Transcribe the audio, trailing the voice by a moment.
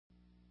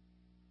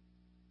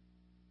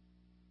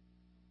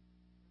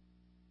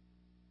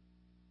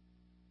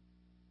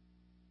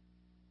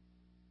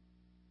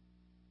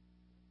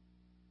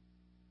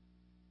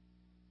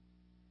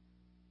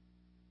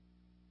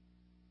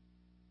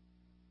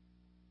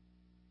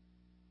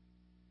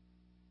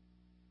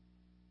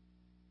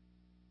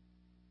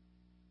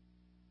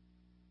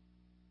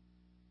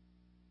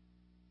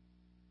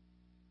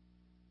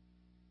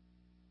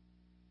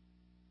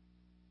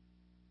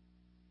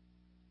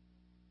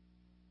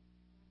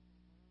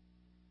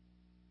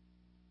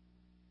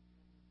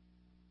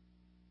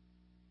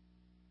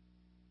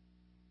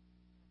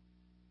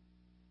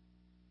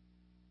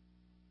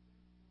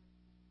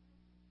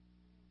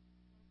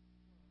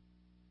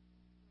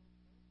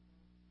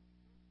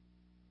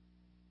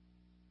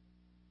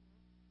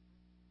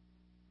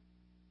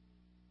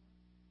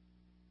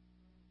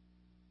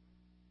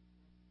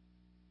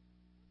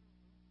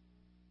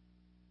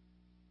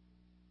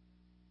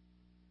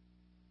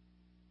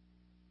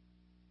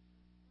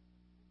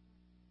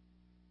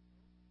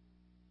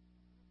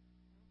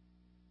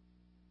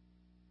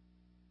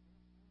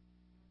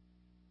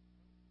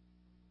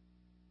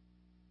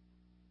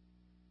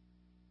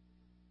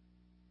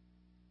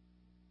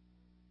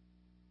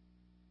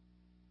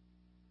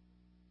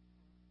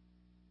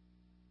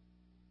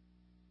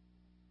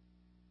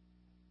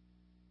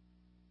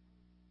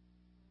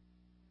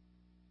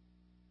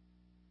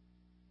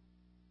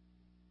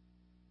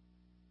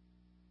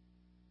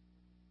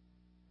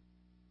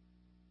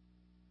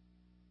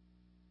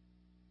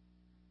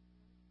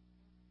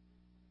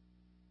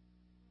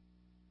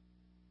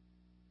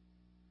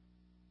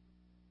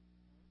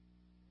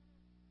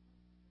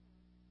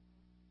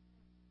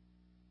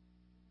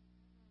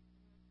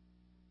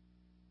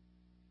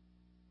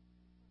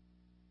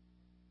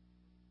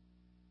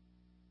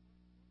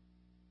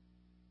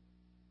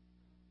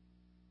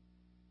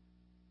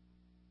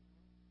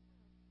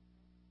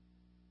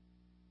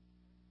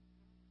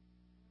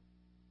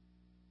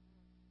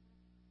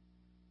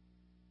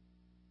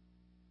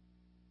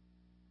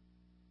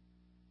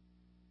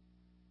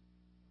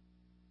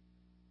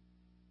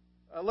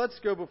Let's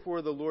go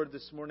before the Lord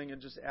this morning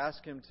and just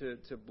ask Him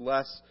to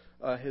bless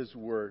His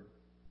Word.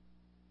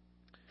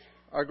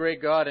 Our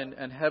great God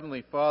and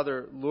Heavenly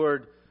Father,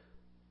 Lord,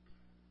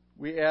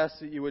 we ask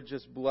that You would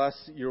just bless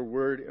Your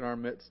Word in our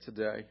midst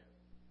today.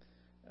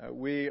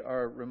 We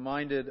are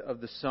reminded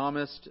of the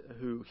psalmist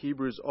who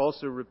Hebrews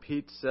also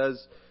repeats,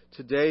 says,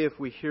 "Today if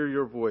we hear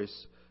Your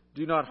voice,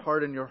 do not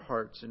harden your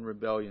hearts in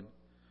rebellion."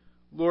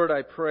 Lord,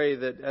 I pray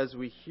that as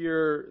we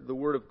hear the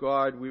Word of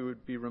God, we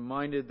would be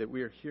reminded that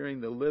we are hearing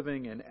the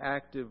living and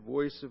active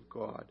voice of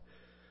God,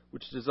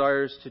 which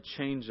desires to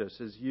change us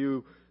as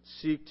You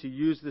seek to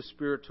use the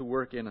Spirit to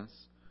work in us.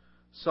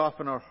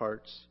 Soften our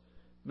hearts.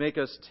 Make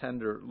us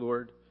tender,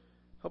 Lord.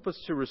 Help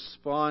us to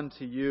respond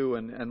to You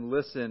and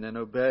listen and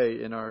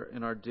obey in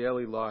our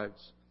daily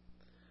lives.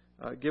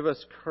 Give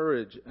us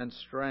courage and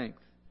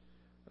strength,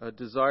 a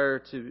desire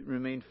to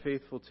remain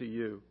faithful to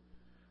You.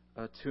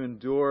 To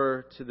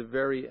endure to the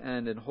very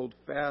end and hold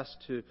fast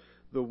to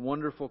the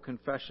wonderful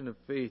confession of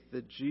faith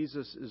that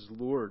Jesus is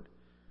Lord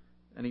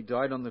and He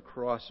died on the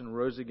cross and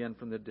rose again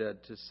from the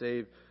dead to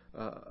save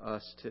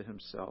us to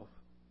Himself.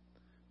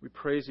 We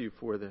praise You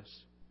for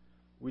this.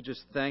 We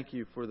just thank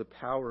You for the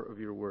power of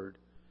Your Word.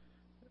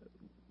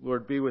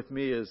 Lord, be with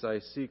me as I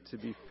seek to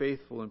be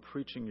faithful in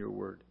preaching Your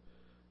Word.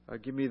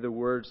 Give me the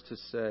words to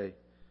say.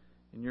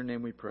 In Your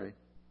name we pray.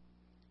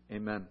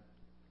 Amen.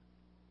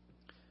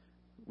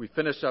 We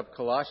finished up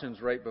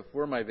Colossians right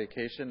before my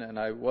vacation, and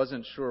I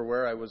wasn't sure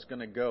where I was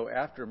going to go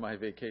after my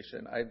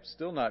vacation. I'm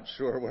still not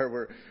sure where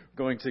we're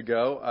going to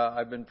go.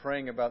 I've been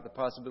praying about the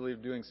possibility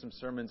of doing some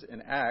sermons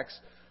in Acts,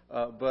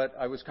 but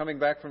I was coming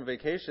back from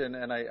vacation,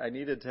 and I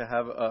needed to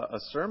have a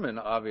sermon,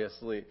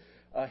 obviously.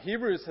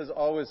 Hebrews has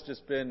always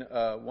just been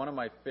one of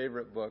my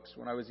favorite books.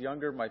 When I was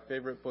younger, my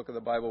favorite book of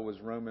the Bible was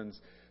Romans.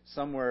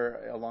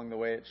 Somewhere along the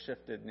way, it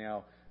shifted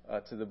now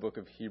to the book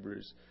of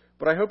Hebrews.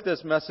 But I hope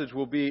this message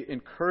will be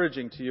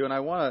encouraging to you. And I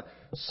want to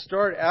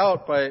start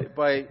out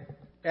by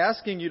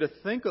asking you to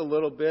think a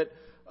little bit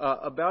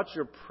about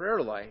your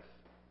prayer life.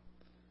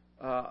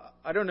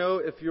 I don't know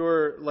if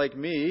you're like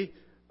me,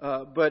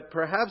 but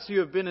perhaps you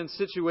have been in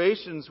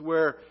situations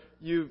where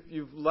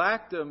you've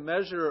lacked a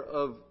measure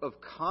of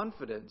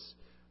confidence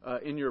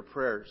in your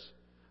prayers.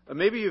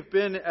 Maybe you've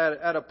been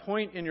at a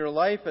point in your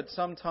life at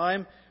some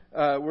time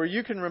where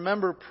you can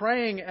remember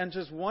praying and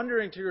just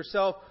wondering to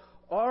yourself,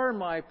 are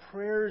my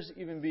prayers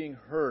even being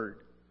heard?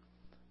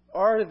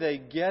 Are they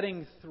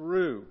getting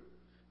through?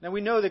 Now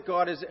we know that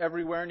God is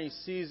everywhere and He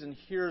sees and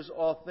hears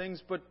all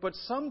things, but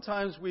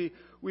sometimes we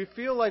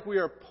feel like we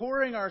are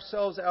pouring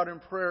ourselves out in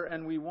prayer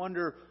and we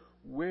wonder,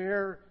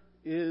 where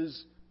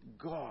is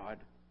God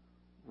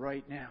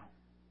right now?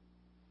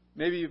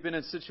 Maybe you've been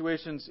in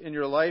situations in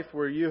your life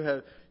where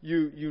you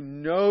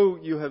know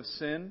you have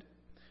sinned.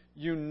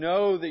 You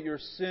know that your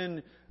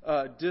sin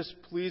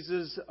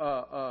displeases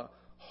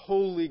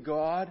holy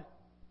God.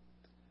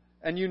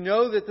 And you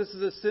know that this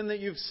is a sin that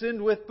you've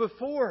sinned with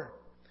before.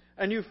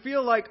 And you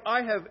feel like,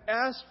 I have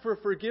asked for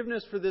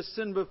forgiveness for this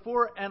sin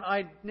before, and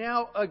I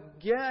now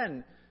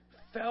again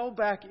fell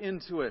back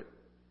into it.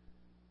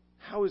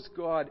 How is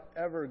God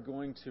ever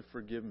going to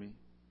forgive me?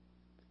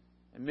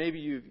 And maybe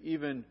you've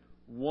even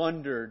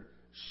wondered,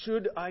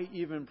 should I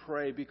even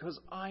pray? Because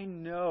I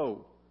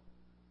know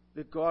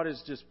that God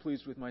is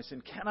displeased with my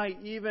sin. Can I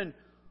even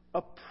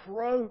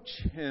approach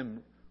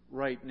Him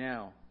right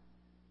now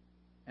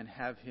and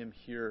have Him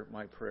hear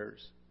my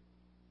prayers?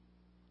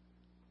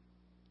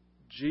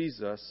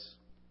 Jesus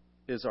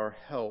is our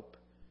help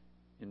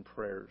in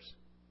prayers.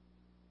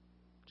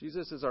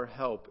 Jesus is our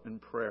help in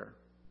prayer.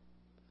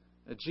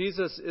 Now,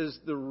 Jesus is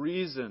the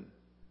reason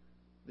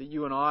that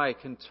you and I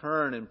can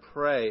turn and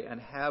pray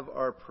and have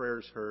our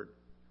prayers heard.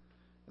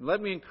 And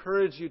let me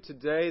encourage you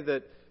today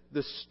that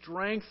the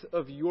strength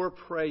of your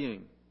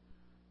praying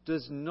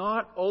does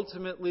not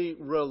ultimately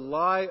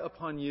rely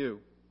upon you.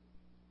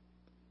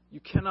 You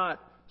cannot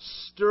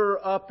stir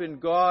up in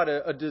God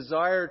a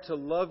desire to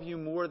love you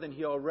more than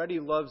He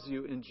already loves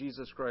you in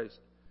Jesus Christ.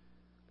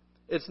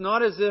 It's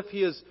not as if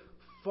He is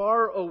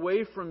far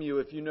away from you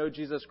if you know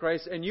Jesus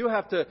Christ, and you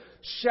have to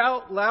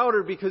shout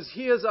louder because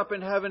He is up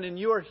in heaven and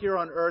you are here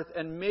on earth,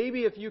 and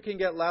maybe if you can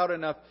get loud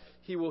enough,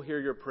 He will hear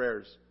your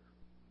prayers.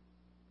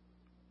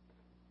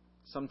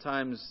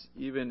 Sometimes,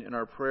 even in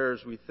our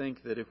prayers, we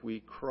think that if we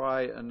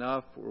cry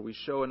enough, or we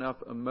show enough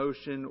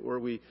emotion, or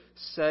we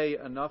say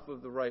enough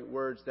of the right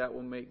words, that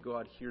will make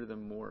God hear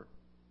them more.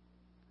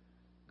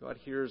 God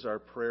hears our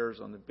prayers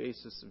on the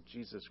basis of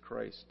Jesus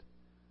Christ,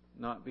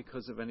 not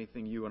because of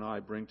anything you and I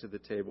bring to the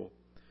table.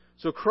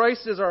 So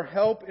Christ is our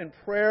help in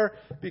prayer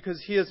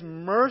because He is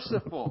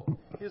merciful.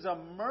 He is a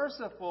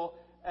merciful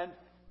and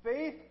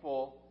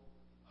faithful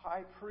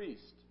high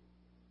priest.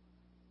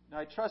 Now,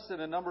 I trust that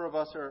a number of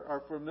us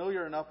are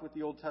familiar enough with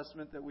the Old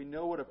Testament that we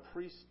know what a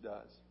priest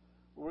does.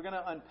 We're going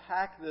to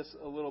unpack this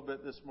a little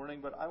bit this morning,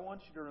 but I want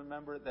you to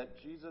remember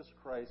that Jesus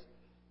Christ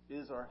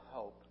is our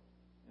help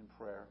in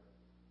prayer.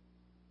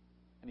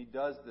 And He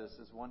does this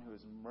as one who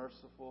is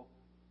merciful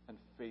and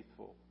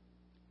faithful,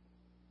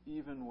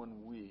 even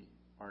when we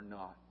are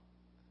not.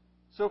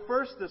 So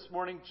first this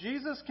morning,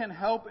 Jesus can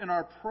help in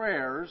our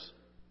prayers,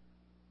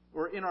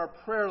 or in our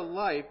prayer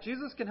life.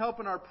 Jesus can help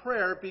in our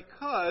prayer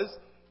because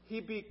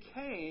He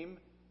became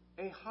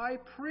a high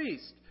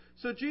priest.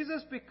 So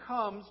Jesus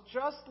becomes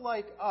just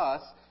like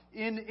us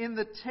in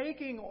the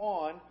taking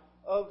on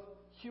of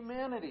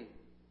humanity.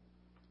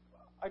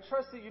 I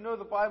trust that you know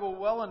the Bible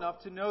well enough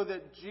to know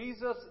that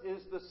Jesus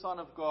is the Son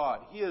of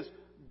God. He is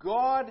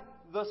God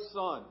the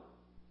Son.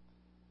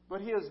 But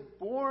He is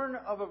born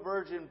of a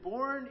virgin,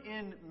 born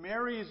in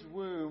Mary's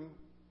womb,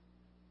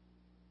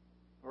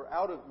 or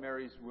out of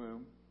Mary's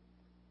womb,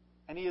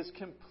 and He is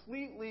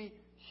completely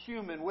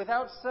human,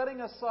 without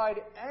setting aside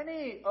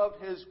any of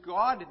His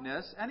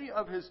godness, any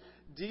of His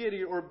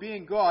deity or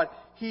being God.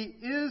 He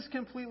is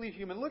completely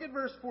human. Look at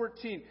verse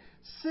 14.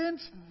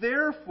 Since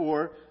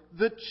therefore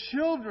the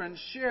children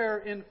share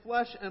in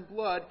flesh and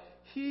blood,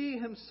 He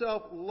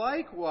Himself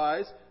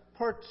likewise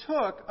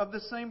partook of the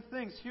same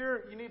things.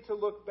 Here you need to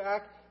look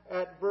back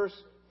at verse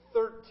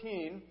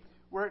 13,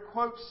 where it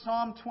quotes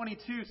Psalm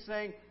 22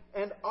 saying,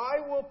 "And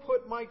I will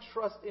put my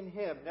trust in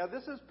Him." Now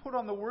this is put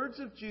on the words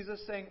of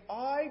Jesus saying,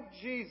 "I,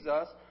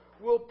 Jesus,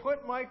 will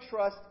put my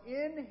trust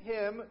in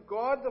Him,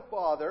 God the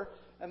Father."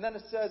 And then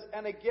it says,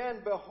 "And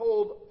again,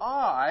 behold,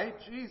 I,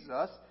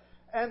 Jesus,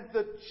 and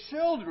the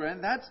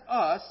children," that's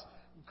us,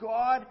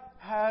 "God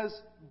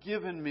has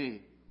given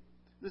me."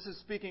 This is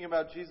speaking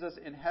about Jesus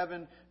in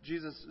heaven,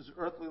 Jesus'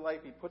 earthly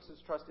life. He puts his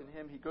trust in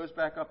Him. He goes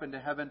back up into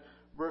heaven.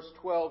 Verse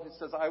 12, it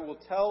says, "I will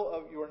tell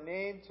of your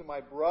name to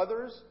my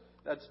brothers."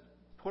 That's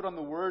put on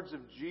the words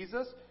of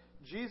Jesus.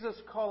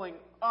 Jesus calling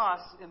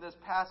us in this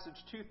passage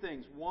two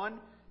things. One,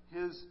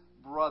 His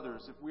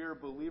brothers. If we are a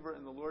believer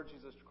in the Lord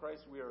Jesus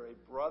Christ, we are a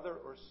brother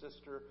or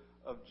sister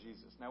of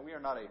Jesus. Now, we are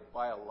not a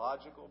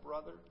biological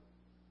brother.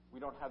 We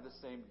don't have the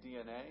same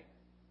DNA,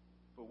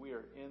 but we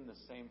are in the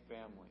same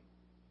family.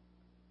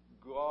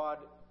 God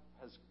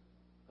has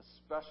a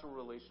special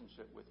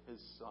relationship with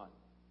His Son,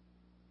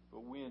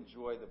 but we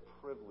enjoy the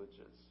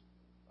privileges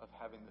of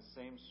having the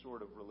same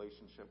sort of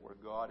relationship where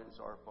God is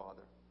our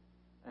Father.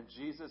 And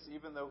Jesus,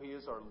 even though He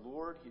is our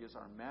Lord, He is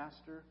our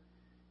Master,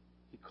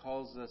 He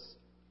calls us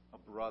a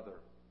brother.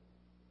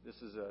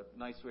 This is a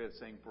nice way of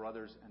saying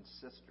brothers and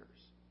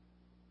sisters.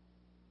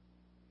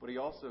 But He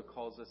also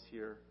calls us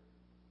here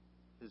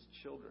His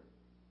children.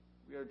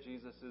 We are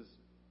Jesus'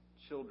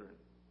 children.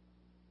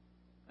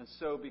 And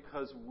so,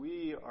 because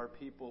we are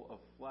people of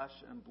flesh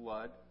and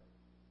blood,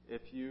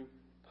 if you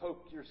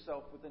poke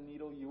yourself with a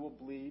needle, you will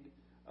bleed.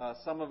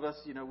 Some of us,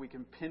 we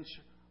can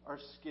pinch our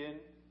skin.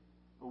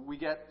 We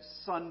get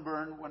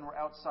sunburn when we're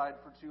outside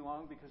for too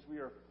long because we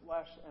are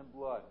flesh and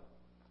blood.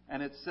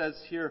 And it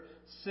says here,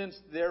 "Since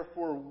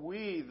therefore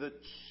we, the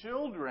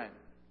children,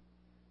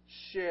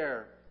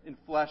 share in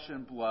flesh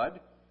and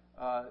blood."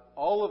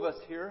 All of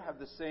us here have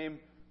the same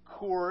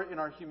core in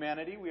our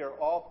humanity. We are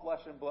all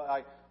flesh and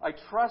blood. I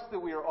trust that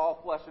we are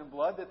all flesh and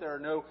blood, that there are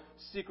no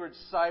secret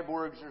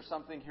cyborgs or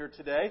something here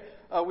today.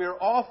 We are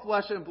all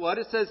flesh and blood.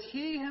 It says,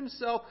 "He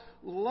Himself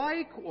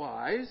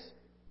likewise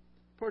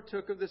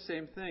partook of the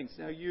same things."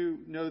 Now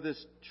you know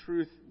this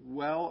truth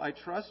well, I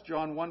trust.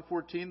 John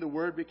 1:14, "The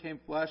Word became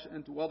flesh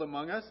and dwelt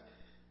among us.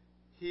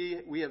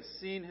 We have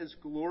seen His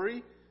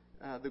glory,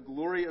 the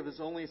glory of His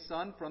only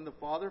Son from the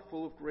Father,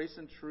 full of grace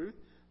and truth."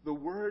 The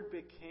Word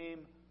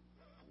became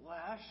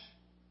flesh.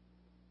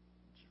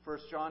 1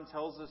 John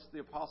tells us, the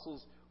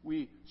apostles,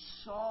 we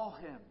saw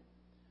Him.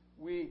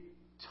 We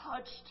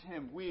touched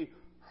Him. We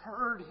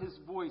heard His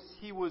voice.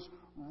 He was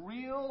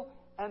real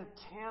and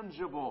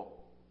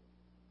tangible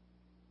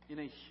in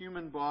a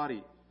human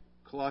body.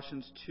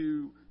 Colossians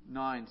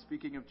 2:9,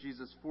 speaking of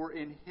Jesus, "For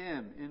in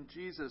Him," in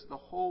Jesus, "the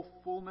whole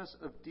fullness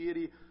of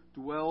deity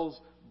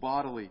dwells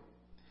bodily."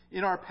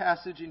 In our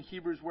passage in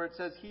Hebrews where it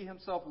says, "He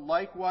Himself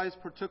likewise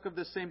partook of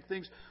the same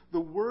things,"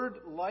 the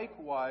word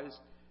 "likewise"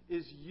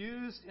 is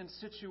used in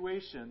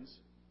situations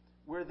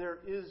where there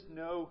is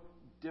no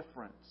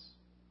difference,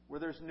 where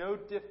there's no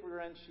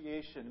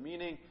differentiation,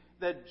 meaning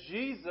that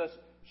Jesus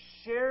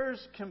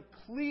shares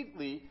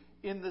completely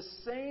in the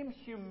same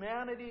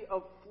humanity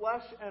of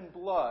flesh and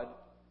blood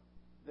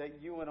that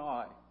you and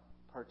I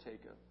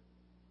partake of.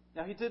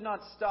 Now, He did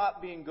not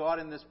stop being God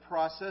in this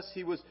process.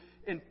 He was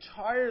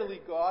entirely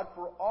God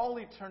for all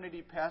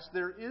eternity past.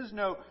 There is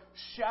no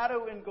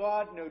shadow in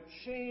God, no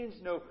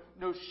change,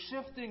 no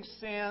shifting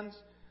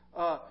sands.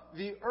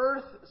 The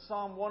earth,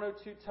 Psalm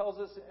 102 tells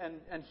us,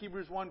 and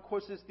Hebrews 1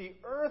 quotes this, the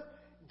earth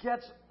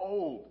gets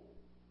old.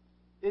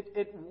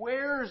 It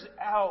wears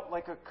out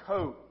like a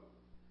coat.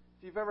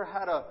 If you've ever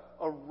had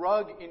a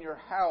rug in your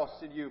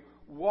house and you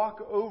walk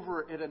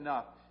over it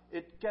enough,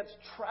 it gets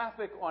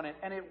traffic on it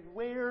and it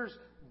wears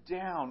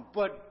down.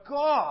 But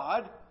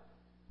God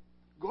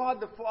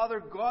the Father,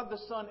 God the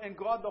Son, and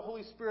God the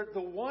Holy Spirit,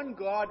 the one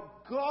God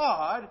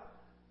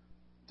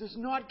does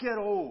not get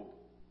old.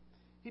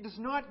 He does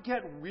not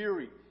get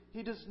weary.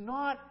 He does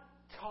not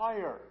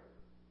tire.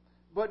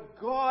 But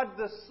God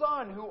the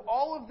Son, who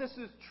all of this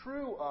is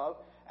true of,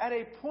 at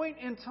a point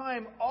in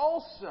time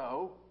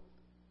also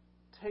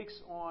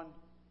takes on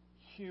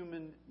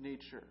human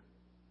nature.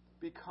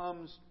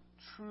 becomes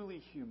truly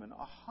human,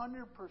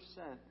 100%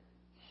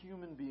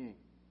 human being.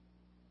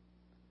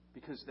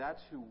 Because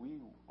that's who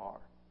we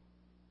are.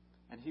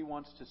 And He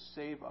wants to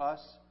save us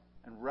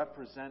and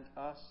represent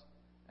us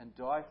and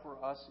die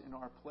for us in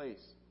our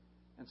place.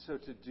 And so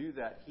to do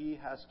that, He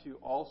has to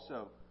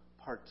also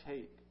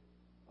partake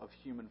of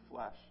human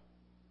flesh,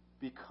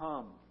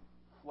 become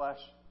flesh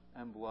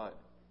and blood.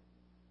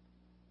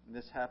 And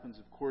this happens,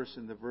 of course,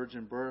 in the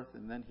virgin birth,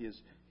 and then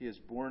He is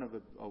born of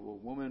a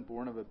woman,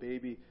 born of a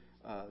baby.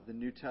 The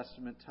New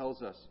Testament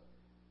tells us.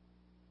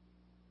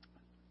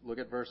 Look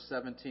at verse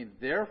 17.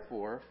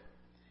 Therefore,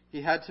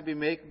 He had to be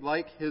made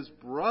like His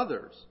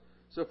brothers.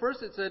 So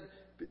first it said,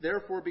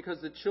 therefore,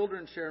 because the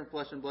children share in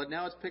flesh and blood.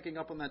 Now it's picking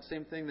up on that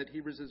same thing that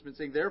Hebrews has been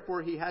saying.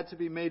 Therefore, He had to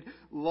be made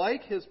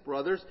like His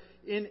brothers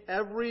in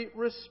every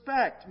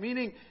respect.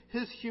 Meaning,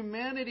 His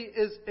humanity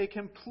is a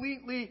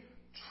completely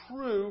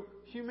true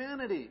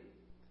humanity.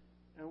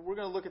 And we're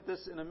going to look at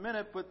this in a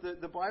minute, but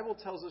the Bible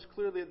tells us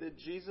clearly that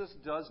Jesus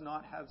does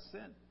not have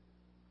sin.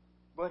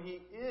 But He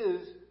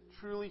is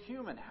truly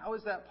human. How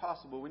is that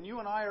possible? When you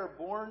and I are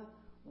born,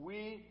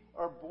 we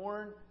are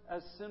born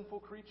as sinful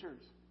creatures.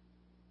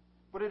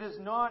 But it is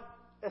not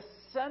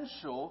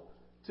essential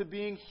to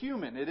being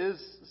human. It is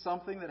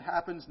something that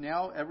happens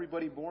now.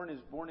 Everybody born is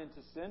born into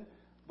sin.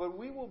 But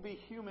we will be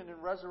human in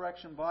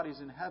resurrection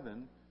bodies in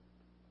heaven,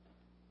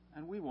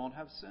 and we won't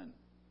have sin.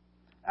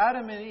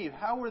 Adam and Eve,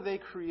 how were they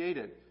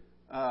created?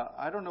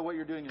 I don't know what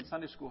you're doing in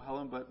Sunday school,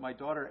 Helen, but my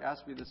daughter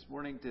asked me this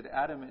morning, did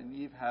Adam and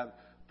Eve have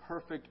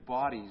perfect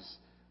bodies?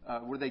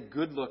 Were they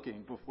good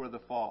looking before the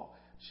fall?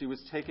 She was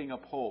taking a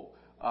poll.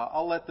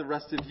 I'll let the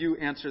rest of you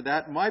answer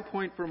that. My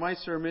point for my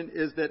sermon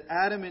is that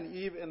Adam and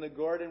Eve in the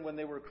garden, when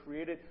they were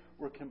created,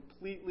 were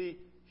completely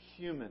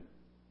human,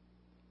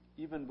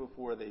 even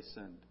before they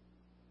sinned.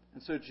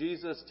 And so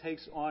Jesus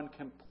takes on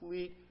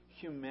complete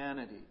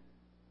humanity,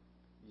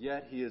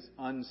 yet He is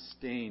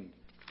unstained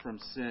from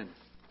sin.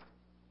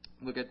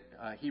 Look at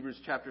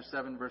Hebrews chapter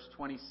 7, verse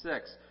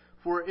 26.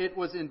 For it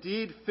was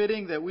indeed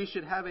fitting that we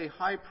should have a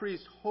high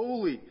priest,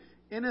 holy,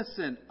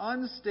 innocent,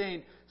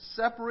 unstained,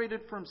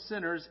 separated from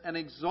sinners, and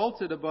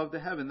exalted above the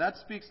heaven. That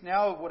speaks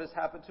now of what has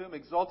happened to Him,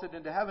 exalted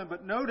into heaven.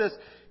 But notice,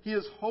 He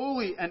is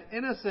holy and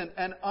innocent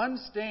and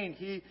unstained.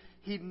 He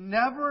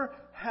never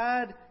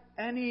had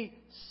any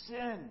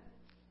sin.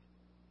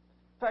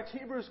 In fact,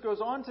 Hebrews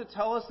goes on to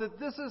tell us that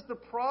this is the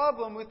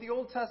problem with the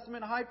Old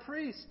Testament high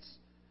priests.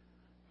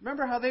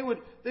 Remember how they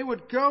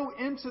would go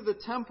into the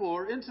temple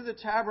or into the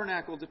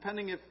tabernacle,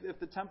 depending if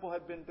the temple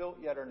had been built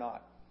yet or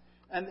not.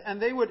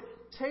 And they would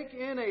take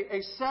in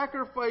a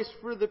sacrifice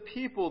for the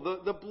people,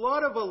 the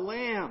blood of a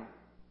lamb.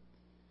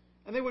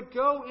 And they would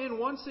go in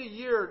once a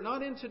year,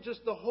 not into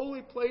just the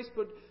holy place,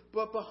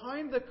 but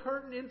behind the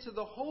curtain into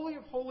the Holy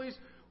of Holies,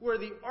 where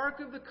the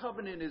Ark of the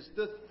Covenant is,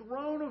 the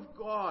throne of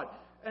God.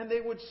 And they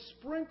would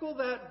sprinkle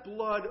that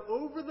blood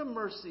over the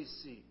mercy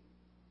seat.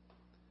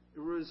 It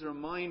was a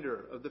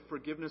reminder of the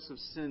forgiveness of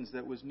sins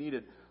that was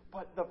needed.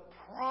 But the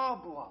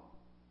problem,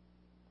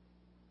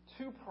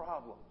 two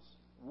problems.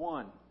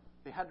 One,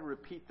 they had to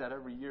repeat that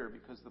every year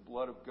because the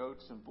blood of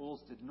goats and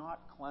bulls did not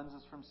cleanse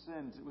us from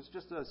sins. It was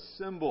just a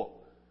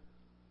symbol.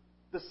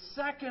 The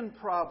second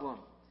problem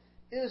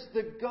is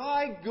the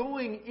guy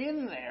going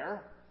in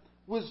there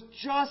was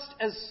just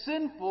as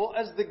sinful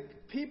as the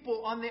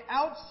people on the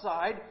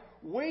outside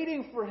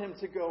waiting for him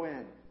to go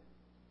in.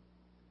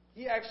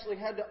 He actually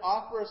had to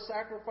offer a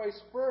sacrifice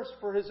first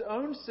for his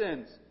own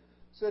sins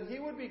so that he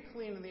would be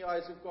clean in the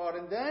eyes of God,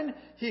 and then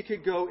he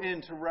could go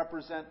in to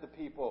represent the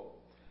people.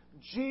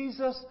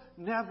 Jesus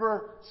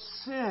never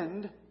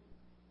sinned,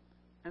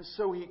 and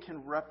so He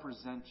can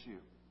represent you.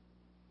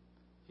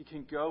 He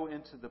can go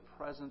into the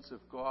presence of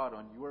God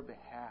on your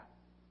behalf.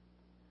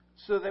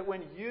 So that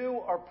when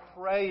you are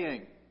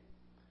praying,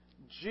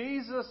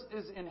 Jesus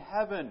is in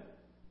heaven,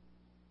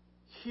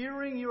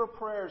 hearing your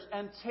prayers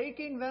and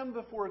taking them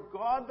before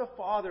God the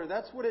Father.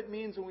 That's what it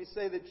means when we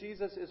say that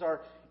Jesus is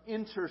our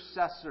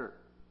intercessor.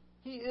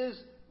 He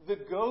is the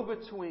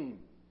go-between.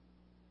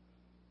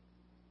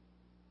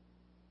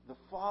 The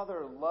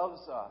Father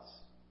loves us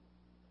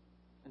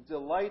and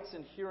delights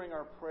in hearing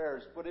our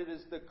prayers, but it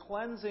is the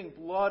cleansing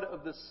blood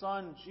of the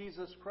Son,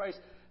 Jesus Christ,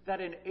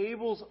 that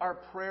enables our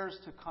prayers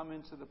to come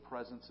into the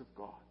presence of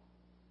God.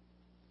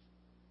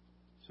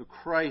 So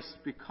Christ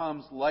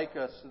becomes like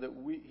us so that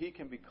He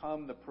can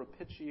become the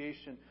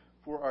propitiation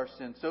for our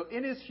sins. So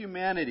in His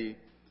humanity,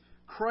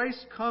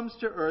 Christ comes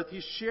to earth.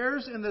 He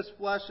shares in this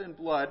flesh and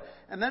blood.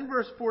 And then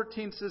verse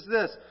 14 says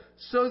this,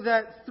 so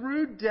that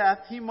through death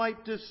He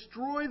might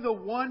destroy the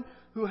one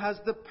who has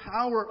the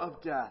power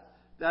of death,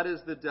 that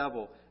is the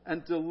devil,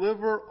 and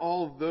deliver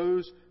all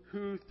those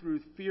who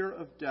through fear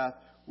of death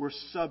were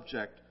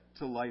subject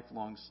to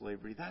lifelong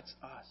slavery. That's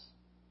us.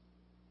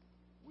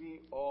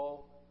 We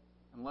all,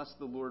 unless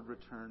the Lord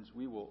returns,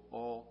 we will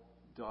all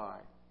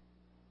die.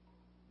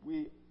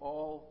 We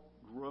all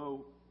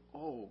grow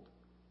old.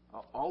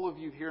 All of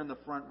you here in the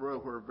front row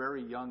who are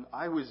very young,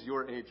 I was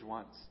your age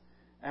once.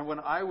 And when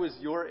I was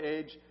your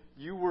age,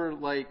 you were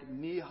like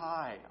knee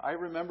high. I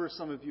remember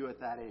some of you at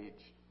that age.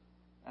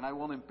 And I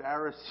won't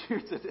embarrass you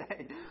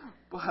today.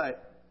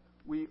 But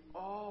we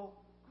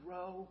all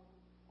grow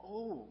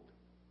old.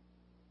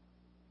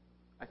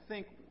 I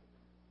think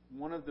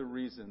one of the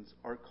reasons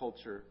our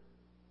culture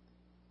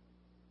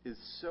is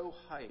so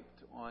hyped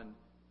on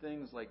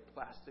things like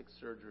plastic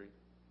surgery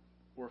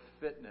or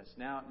fitness.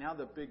 Now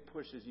the big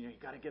push is, you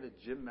got to get a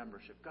gym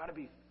membership, got to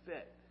be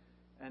fit,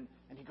 and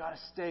you got to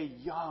stay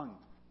young.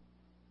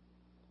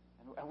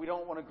 And we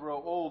don't want to grow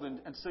old,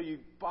 and so you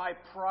buy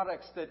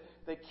products that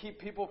keep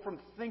people from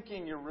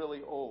thinking you're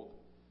really old.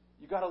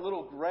 You got a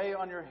little gray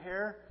on your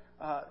hair,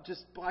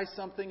 just buy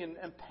something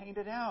and paint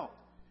it out.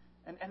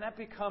 And that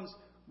becomes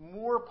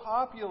more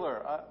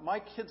popular. My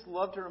kids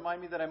love to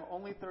remind me that I'm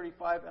only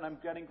 35 and I'm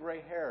getting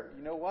gray hair.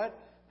 You know what?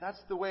 That's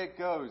the way it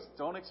goes.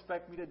 Don't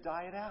expect me to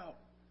dye it out.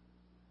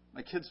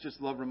 My kids just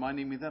love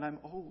reminding me that I'm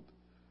old.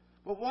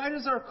 But why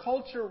does our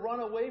culture run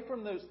away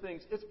from those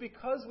things? It's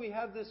because we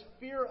have this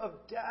fear of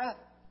death.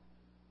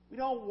 We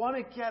don't want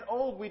to get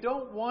old. We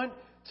don't want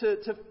to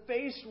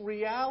face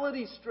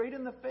reality straight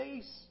in the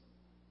face.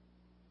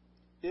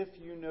 If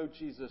you know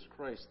Jesus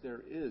Christ,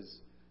 there is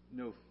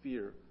no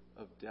fear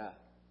of death.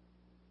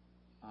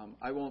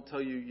 I won't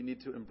tell you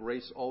need to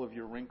embrace all of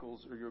your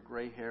wrinkles or your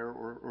gray hair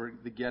or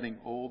the getting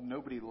old.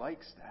 Nobody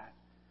likes that.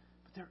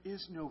 But there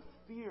is no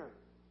fear.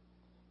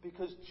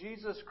 Because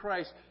Jesus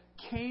Christ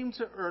came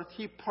to earth.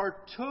 He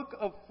partook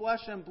of flesh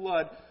and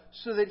blood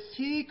so that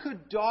He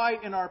could die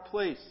in our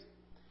place.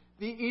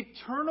 The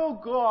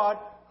eternal God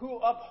who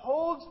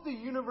upholds the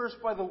universe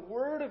by the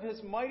word of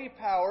His mighty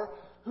power,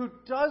 who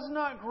does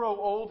not grow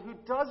old, who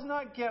does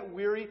not get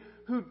weary,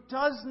 who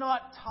does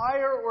not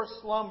tire or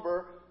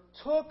slumber,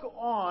 took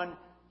on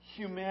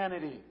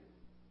humanity.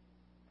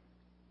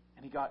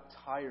 And He got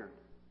tired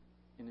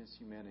in His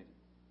humanity.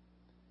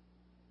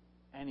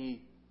 And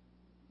He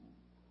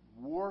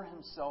wore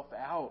Himself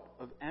out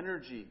of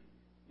energy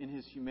in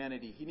His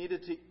humanity. He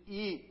needed to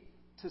eat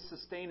to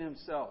sustain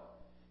Himself.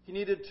 He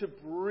needed to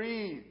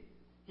breathe.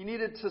 He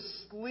needed to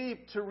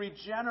sleep to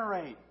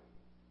regenerate.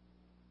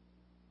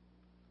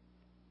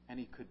 And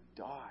He could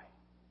die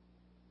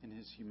in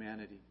His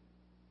humanity.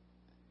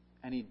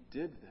 And He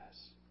did this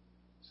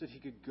so that He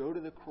could go to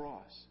the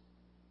cross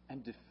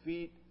and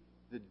defeat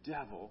the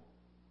devil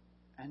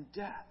and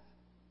death.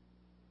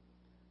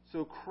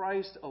 So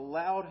Christ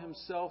allowed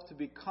Himself to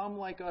become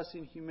like us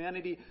in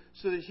humanity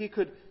so that He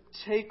could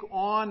take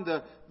on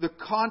the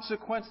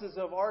consequences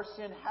of our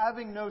sin.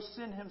 Having no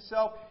sin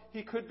Himself,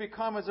 He could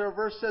become, as our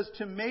verse says,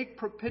 to make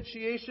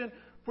propitiation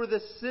for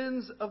the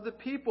sins of the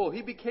people.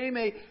 He became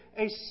a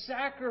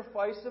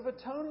sacrifice of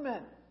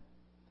atonement.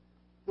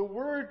 The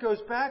word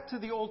goes back to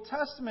the Old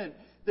Testament.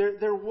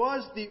 There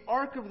was the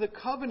Ark of the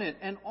Covenant,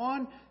 and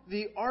on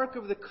the Ark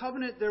of the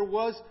Covenant there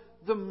was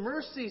the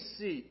mercy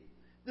seat.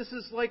 This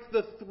is like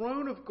the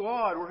throne of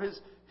God, or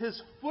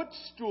His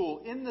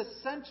footstool in the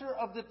center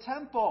of the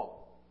temple.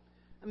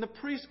 And the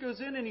priest goes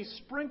in and he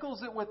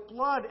sprinkles it with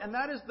blood, and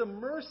that is the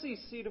mercy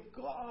seat of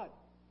God.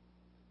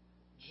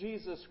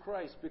 Jesus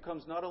Christ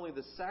becomes not only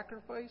the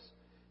sacrifice,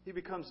 He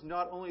becomes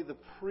not only the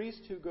priest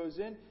who goes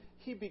in,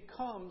 He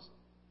becomes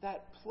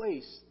that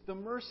place, the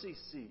mercy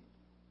seat.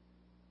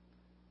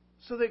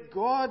 So that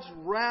God's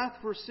wrath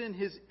for sin,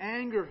 His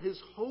anger, His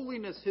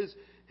holiness,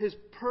 His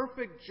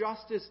perfect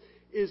justice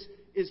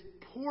is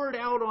poured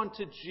out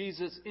onto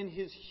Jesus in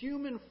His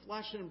human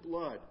flesh and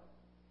blood.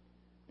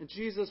 And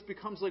Jesus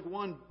becomes like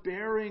one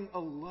bearing a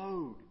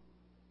load.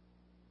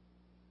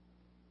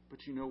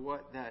 But you know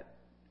what? That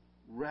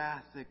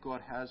wrath that God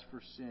has for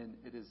sin,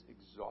 it is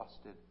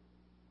exhausted.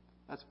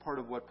 That's part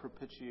of what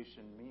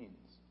propitiation means.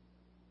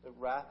 The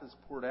wrath is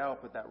poured out,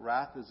 but that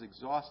wrath is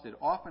exhausted.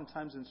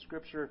 Oftentimes in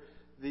Scripture,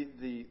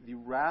 the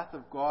wrath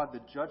of God, the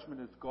judgment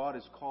of God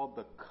is called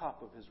the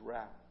cup of His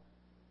wrath.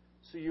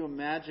 So you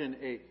imagine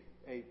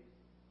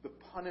the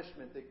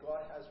punishment that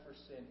God has for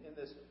sin in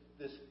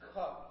this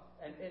cup,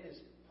 and it is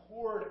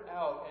poured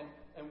out,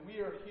 and we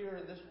are here,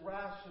 and this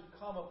wrath should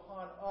come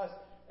upon us.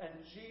 And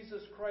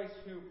Jesus Christ,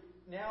 who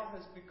now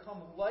has become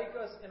like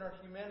us in our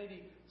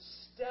humanity,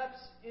 steps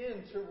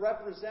in to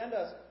represent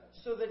us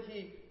so that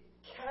He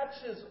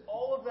catches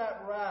all of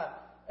that wrath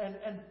and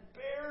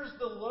bears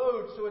the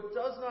load so it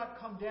does not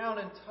come down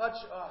and touch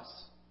us.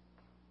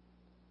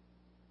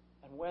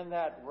 And when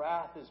that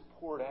wrath is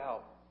poured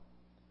out,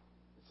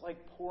 it's like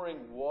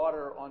pouring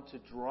water onto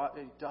dry,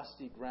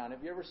 dusty ground.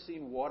 Have you ever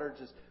seen water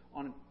just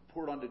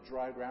poured onto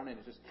dry ground and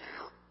it just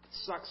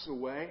sucks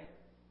away?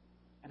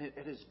 And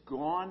it is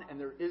gone and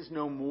there is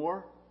no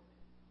more?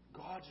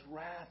 God's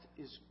wrath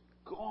is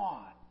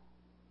gone.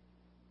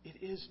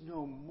 It is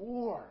no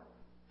more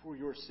for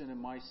your sin and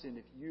my sin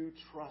if you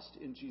trust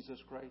in Jesus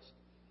Christ.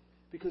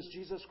 Because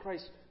Jesus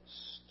Christ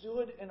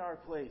stood in our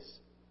place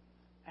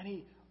and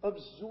He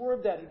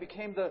absorbed that. He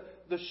became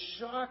the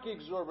shock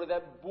absorber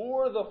that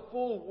bore the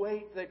full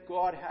weight that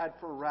God had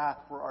for wrath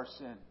for our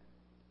sin.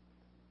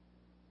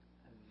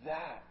 And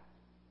that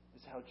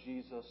is how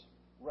Jesus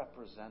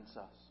represents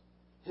us.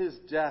 His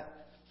death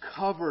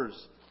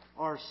covers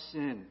our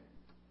sin.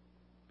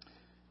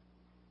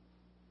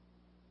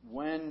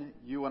 when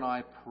you and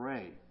I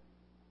pray,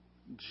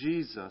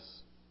 Jesus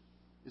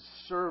is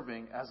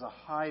serving as a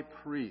high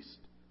priest.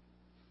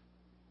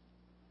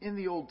 In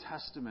the Old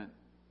Testament,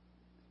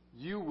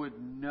 you would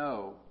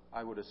know,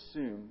 I would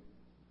assume,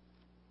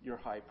 your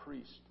high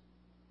priest.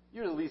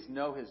 You at least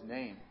know his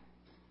name.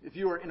 If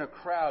you were in a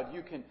crowd,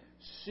 you can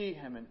see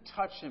him and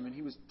touch him, and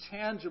he was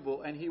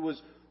tangible and he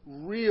was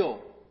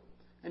real.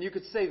 And you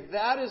could say,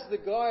 that is the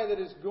guy that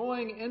is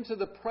going into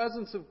the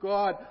presence of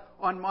God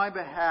on my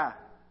behalf.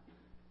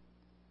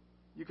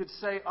 You could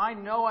say, I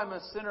know I'm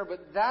a sinner,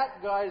 but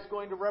that guy is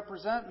going to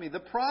represent me. The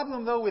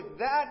problem, though, with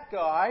that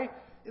guy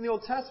in the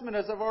Old Testament,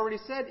 as I've already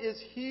said, is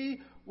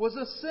he was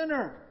a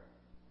sinner.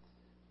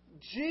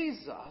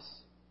 Jesus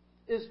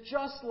is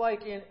just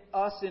like in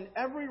us in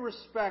every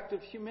respect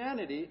of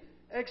humanity,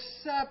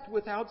 except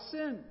without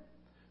sin.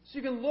 So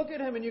you can look at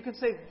him and you can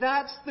say,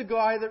 that's the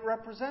guy that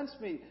represents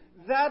me.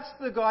 That's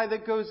the guy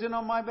that goes in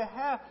on my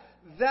behalf.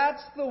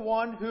 That's the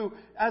one who,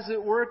 as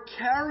it were,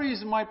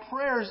 carries my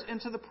prayers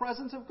into the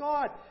presence of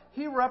God.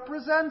 He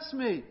represents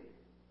me.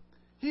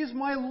 He's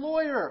my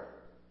lawyer.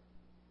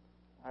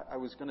 I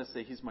was going to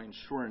say he's my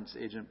insurance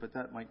agent, but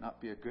that might not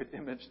be a good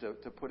image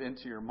to put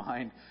into your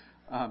mind.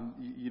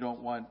 You don't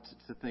want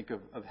to think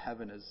of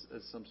heaven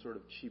as some sort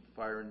of cheap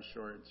fire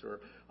insurance, or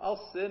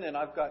I'll sin and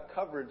I've got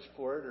coverage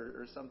for it,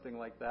 or something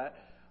like that.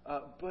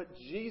 But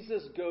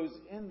Jesus goes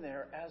in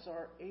there as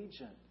our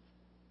agent,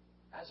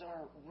 as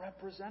our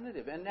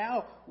representative. And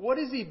now, what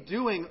is he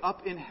doing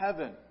up in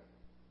heaven?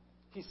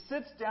 He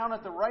sits down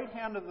at the right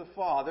hand of the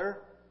Father.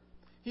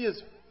 He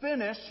is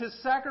finished. His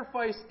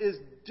sacrifice is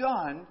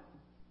done.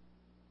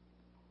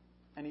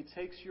 And he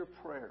takes your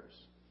prayers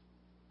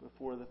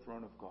before the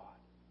throne of God.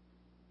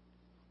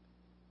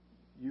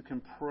 You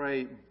can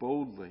pray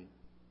boldly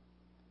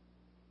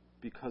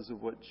because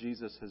of what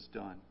Jesus has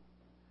done.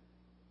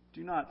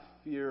 Do not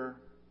fear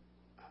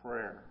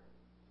prayer.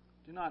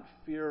 Do not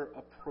fear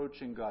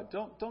approaching God.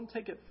 Don't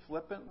take it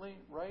flippantly,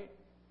 right?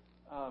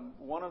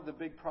 One of the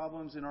big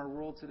problems in our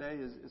world today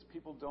is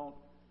people don't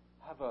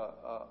have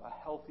a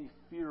healthy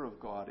fear of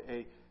God,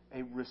 a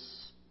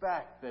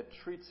respect that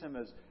treats him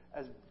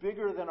as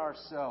bigger than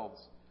ourselves,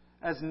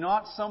 as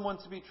not someone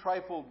to be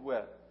trifled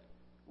with.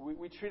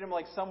 We treat him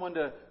like someone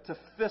to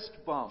fist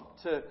bump,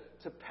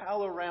 to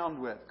pal around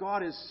with.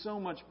 God is so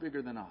much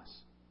bigger than us.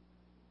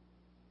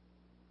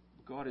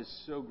 God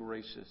is so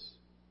gracious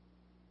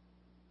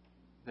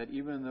that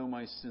even though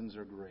my sins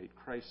are great,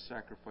 Christ's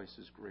sacrifice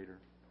is greater.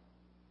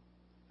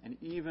 And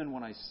even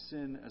when I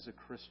sin as a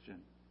Christian,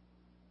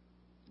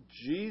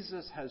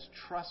 Jesus has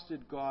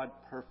trusted God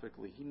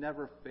perfectly. He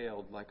never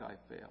failed like I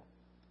fail.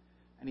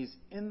 And he's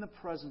in the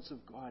presence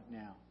of God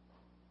now.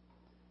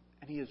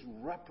 And he is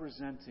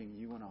representing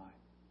you and I.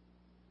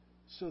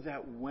 So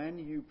that when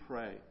you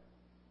pray,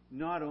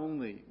 not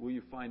only will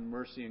you find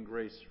mercy and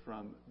grace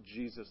from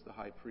Jesus the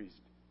high priest,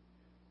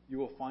 you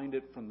will find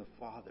it from the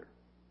Father.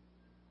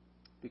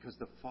 Because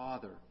the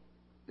Father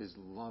is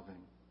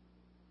loving.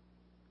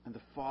 And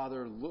the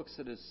Father looks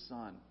at his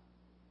Son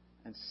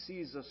and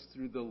sees us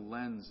through the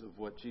lens of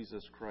what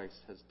Jesus Christ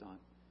has done.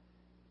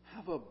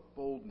 Have a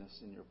boldness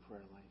in your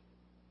prayer life.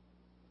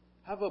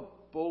 Have a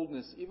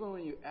boldness even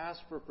when you ask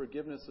for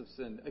forgiveness of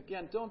sin.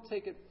 Again, don't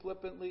take it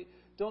flippantly.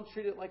 Don't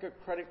treat it like a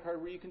credit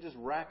card where you can just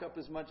rack up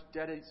as much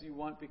debt as you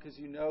want because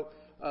you know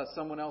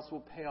someone else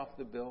will pay off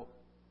the bill.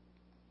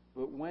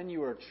 But when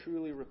you are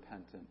truly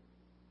repentant,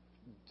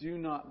 do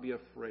not be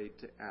afraid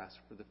to ask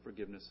for the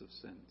forgiveness of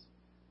sins,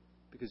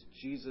 because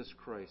Jesus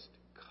Christ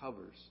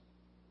covers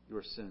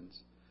your sins.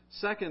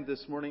 Second,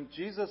 this morning,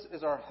 Jesus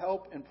is our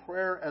help in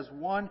prayer as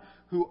one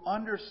who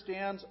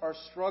understands our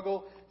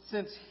struggle,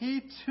 since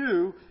he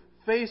too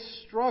faced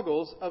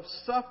struggles of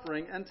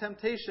suffering and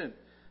temptation.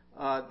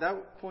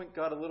 That point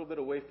got a little bit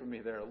away from me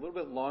there, a little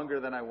bit longer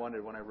than I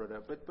wanted when I wrote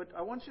it. But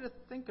I want you to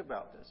think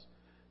about this.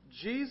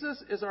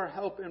 Jesus is our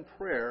help in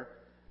prayer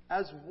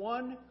as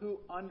one who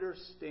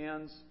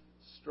understands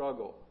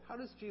struggle. How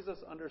does Jesus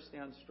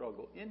understand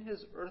struggle? In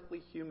his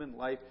earthly human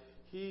life,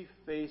 he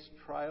faced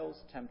trials,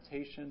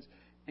 temptations,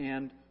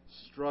 and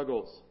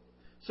struggles.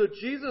 So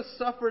Jesus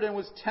suffered and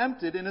was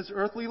tempted in his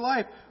earthly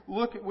life.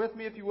 Look with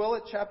me, if you will,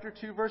 at chapter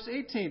 2, verse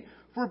 18.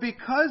 For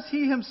because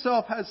he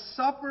himself has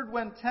suffered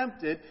when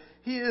tempted,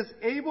 he is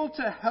able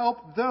to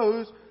help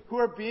those who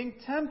are being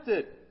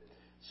tempted.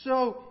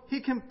 So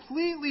he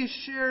completely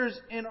shares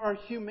in our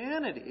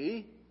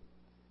humanity.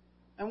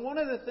 And one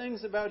of the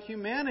things about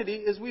humanity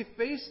is we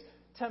face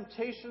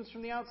temptations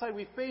from the outside.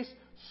 We face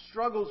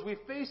struggles. We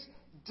face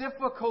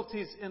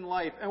difficulties in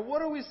life. And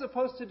what are we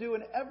supposed to do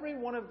in every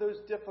one of those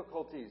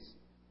difficulties?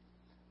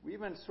 We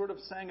even sort of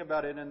sang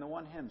about it in the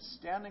one hymn,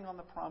 Standing on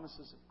the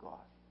Promises of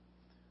God.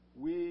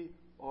 We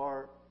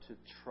are to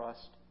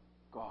trust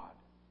God.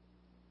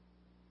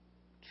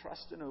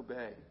 Trust and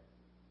obey.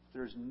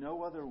 There's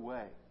no other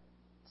way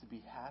to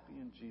be happy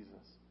in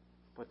Jesus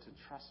but to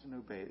trust and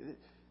obey.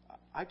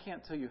 I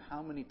can't tell you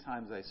how many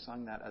times I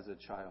sung that as a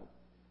child.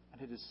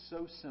 And it is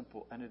so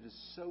simple and it is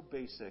so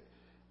basic.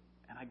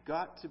 And I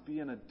got to be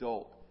an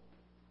adult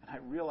And I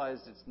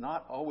realized it's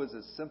not always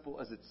as simple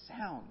as it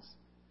sounds.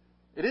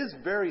 It is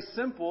very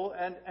simple,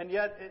 and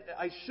yet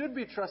I should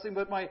be trusting,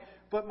 but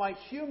my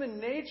human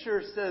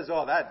nature says,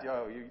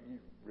 you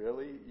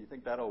really? You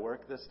think that'll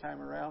work this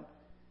time around?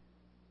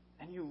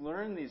 And you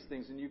learn these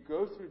things, and you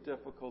go through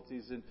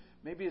difficulties, and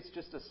maybe it's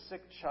just a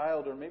sick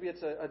child, or maybe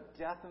it's a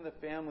death in the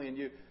family, and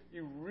you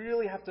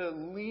really have to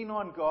lean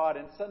on God,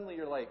 and suddenly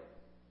you're like,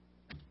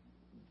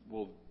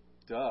 well,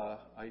 duh,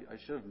 I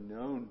should have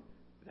known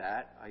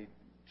that. I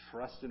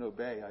trust and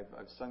obey.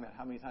 I've sung that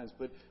how many times?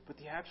 But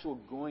the actual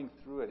going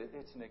through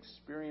it's an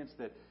experience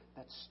that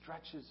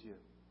stretches you.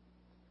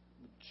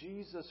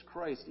 Jesus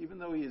Christ, even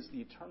though He is the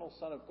eternal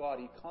Son of God,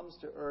 He comes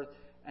to earth,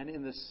 and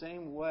in the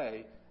same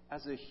way,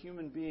 as a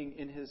human being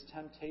in His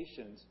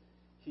temptations,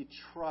 He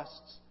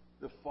trusts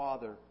the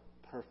Father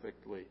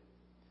perfectly.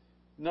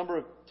 A number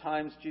of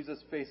times Jesus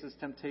faces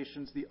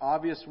temptations. The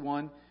obvious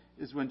one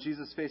is when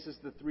Jesus faces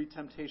the 3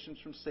 temptations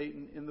from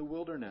Satan in the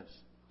wilderness.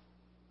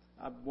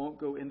 I won't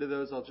go into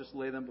those. I'll just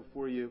lay them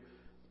before you.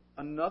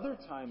 Another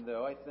time,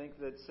 though, I think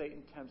that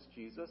Satan tempts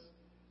Jesus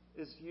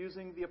is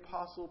using the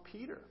Apostle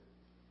Peter.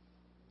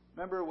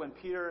 Remember when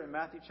Peter in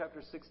Matthew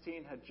chapter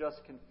 16 had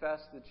just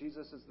confessed that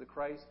Jesus is the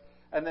Christ?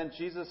 And then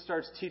Jesus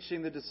starts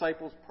teaching the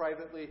disciples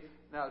privately,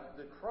 now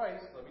the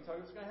Christ, let me tell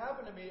you what's going to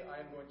happen to me. I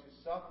am going to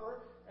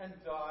suffer and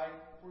die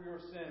for your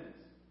sins.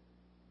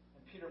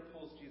 And Peter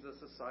pulls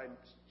Jesus aside.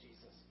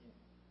 Jesus,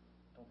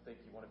 I don't think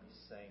you want to be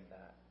saying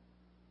that.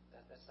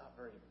 That's not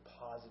very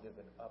positive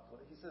and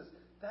uplifting. He says,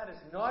 that is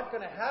not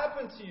going to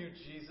happen to you,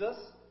 Jesus.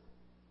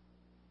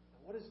 And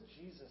what does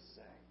Jesus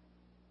say?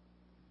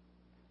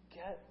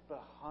 Get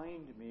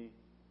behind me,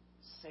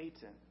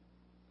 Satan.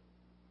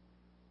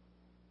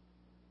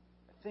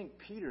 I think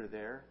Peter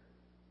there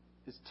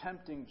is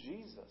tempting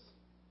Jesus.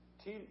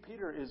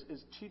 Peter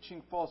is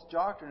teaching false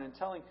doctrine and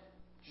telling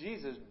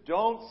Jesus,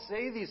 don't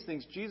say these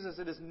things. Jesus,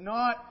 it is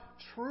not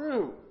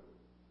true.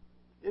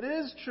 It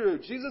is true.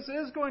 Jesus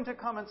is going to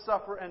come and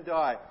suffer and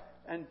die.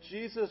 And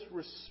Jesus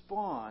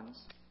responds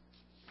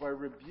by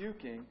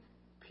rebuking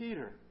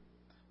Peter.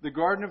 The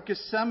Garden of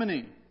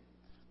Gethsemane,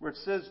 where it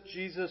says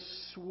Jesus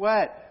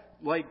sweat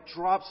like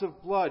drops of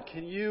blood.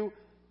 Can you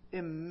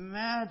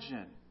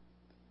imagine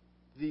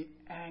the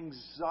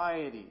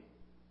anxiety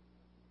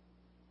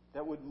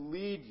that would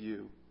lead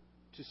you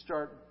to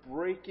start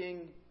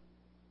breaking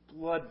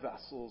blood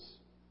vessels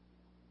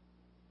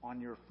on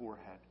your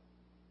forehead?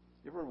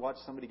 You ever watch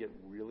somebody get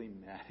really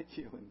mad at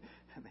you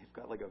and they've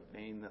got like a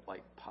vein that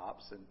like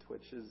pops and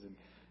twitches?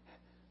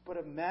 But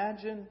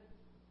imagine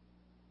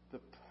the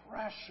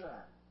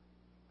pressure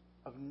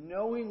of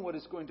knowing what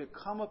is going to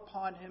come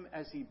upon Him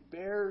as He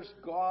bears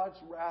God's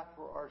wrath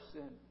for our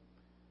sin.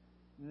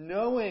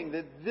 Knowing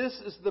that this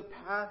is the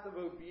path of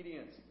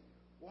obedience.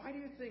 Why do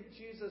you think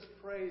Jesus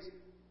prays,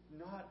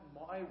 not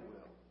my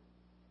will,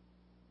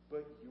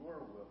 but your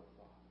will,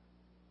 Father?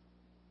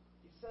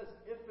 He says,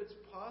 if it's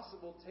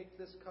possible, take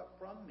this cup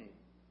from me.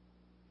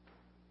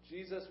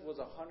 Jesus was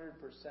 100%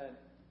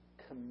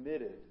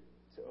 committed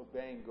to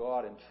obeying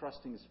God and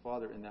trusting His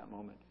Father in that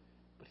moment.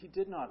 But He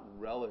did not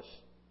relish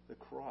the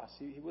cross.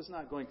 He was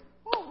not going,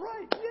 all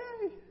right,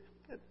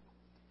 yay!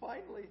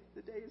 Finally,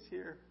 the day is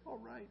here. All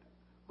right.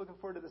 Looking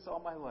forward to this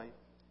all my life.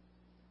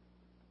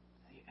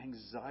 The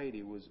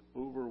anxiety was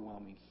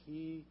overwhelming.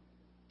 He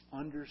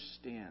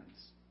understands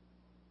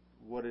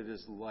what it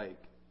is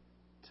like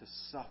to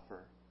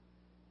suffer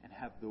and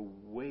have the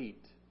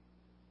weight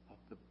of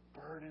the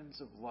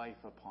burdens of life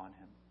upon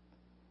him.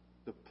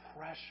 The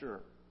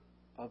pressure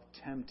of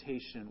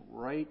temptation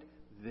right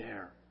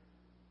there.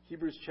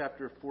 Hebrews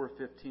chapter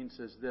 4:15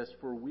 says this,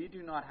 "For we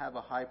do not have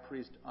a high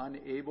priest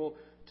unable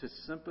to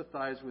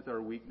sympathize with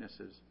our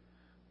weaknesses,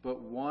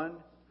 but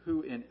one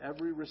who in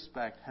every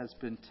respect has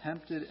been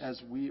tempted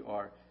as we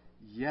are,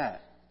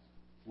 yet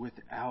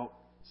without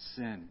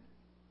sin."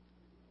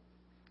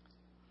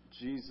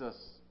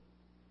 Jesus,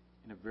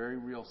 in a very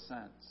real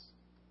sense,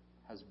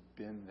 has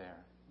been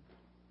there.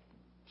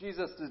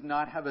 Jesus does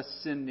not have a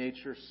sin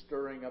nature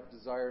stirring up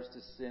desires to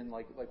sin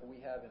like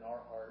we have in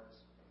our hearts.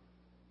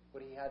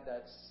 But He had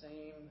that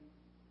same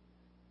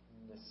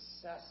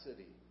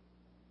necessity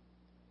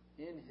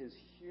in His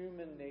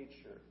human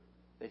nature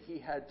that He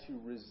had to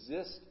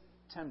resist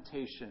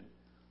temptation,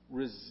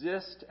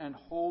 resist and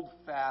hold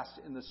fast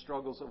in the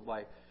struggles of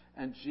life.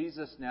 And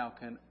Jesus now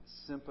can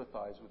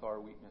sympathize with our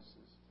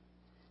weaknesses.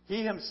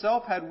 He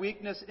Himself had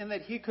weakness in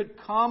that He could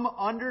come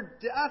under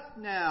death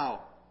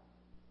now.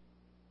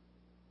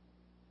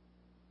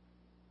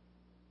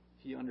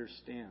 He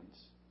understands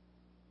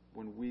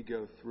when we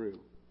go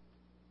through.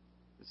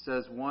 It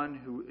says, one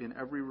who in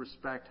every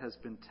respect has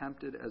been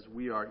tempted as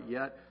we are,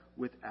 yet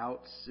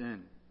without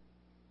sin.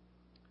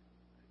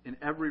 In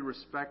every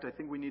respect, I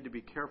think we need to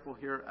be careful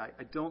here.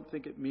 I don't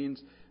think it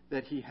means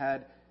that He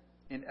had,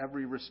 in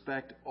every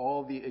respect,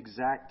 all the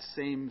exact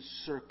same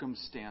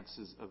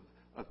circumstances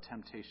of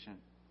temptation.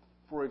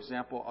 For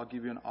example, I'll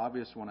give you an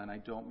obvious one, and I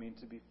don't mean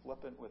to be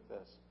flippant with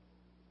this.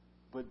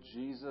 But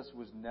Jesus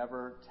was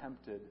never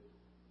tempted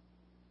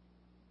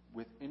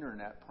with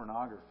internet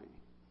pornography.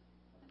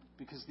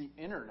 because the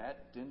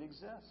internet didn't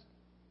exist.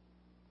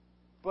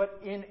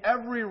 But in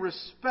every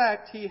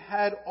respect, he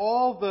had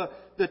all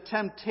the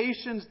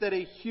temptations that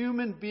a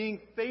human being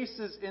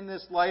faces in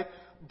this life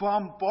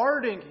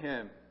bombarding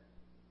him.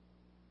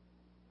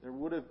 There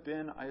would have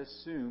been, I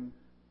assume,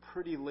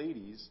 pretty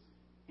ladies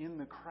in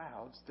the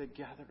crowds that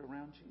gathered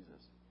around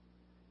Jesus.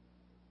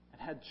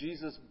 And had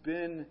Jesus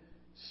been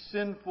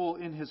sinful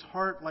in his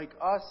heart like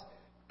us,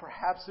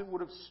 perhaps it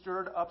would have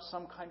stirred up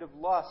some kind of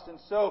lust. And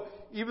so,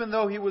 even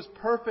though he was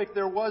perfect,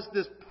 there was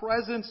this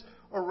presence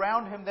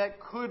around him that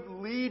could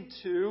lead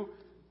to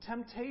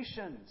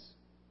temptations.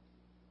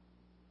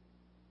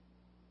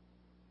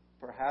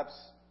 Perhaps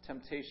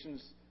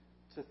temptations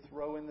to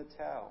throw in the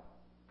towel.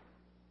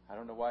 I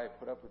don't know why I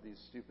put up with these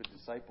stupid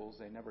disciples.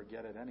 They never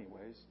get it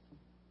anyways.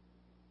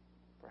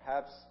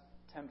 Perhaps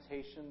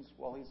temptations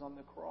while he's on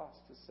the cross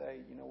to say,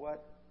 you know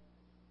what?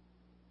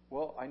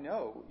 Well, I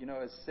know,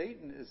 as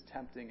Satan is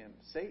tempting him,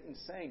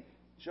 Satan's saying,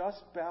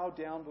 just bow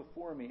down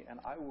before me and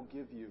I will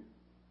give you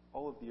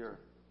all of the earth.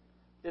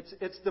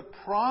 It's the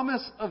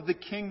promise of the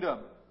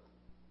kingdom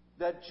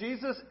that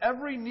Jesus,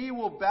 every knee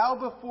will bow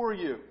before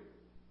you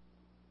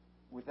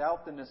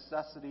without the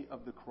necessity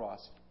of the cross.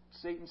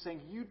 Satan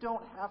saying, you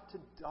don't have to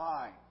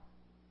die.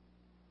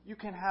 You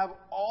can have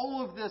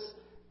all of this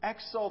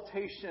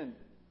exaltation,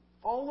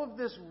 all of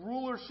this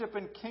rulership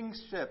and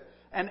kingship,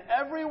 and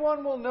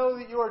everyone will know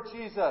that you are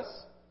Jesus.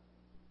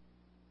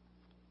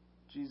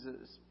 Jesus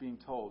being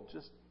told,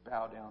 just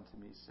bow down to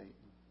me, Satan.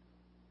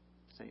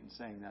 Satan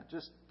saying that.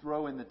 Just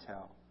throw in the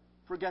towel.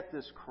 Forget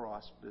this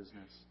cross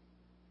business.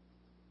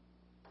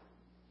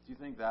 Do you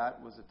think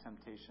that was a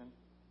temptation?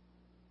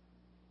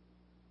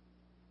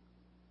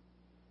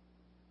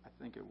 I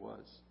think it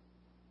was.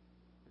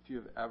 If you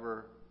have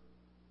ever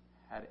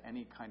had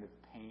any kind of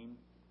pain,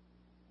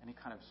 any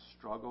kind of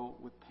struggle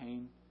with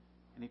pain,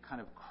 any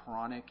kind of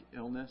chronic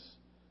illness,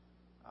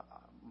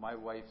 my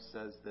wife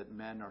says that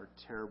men are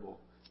terrible,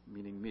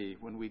 meaning me,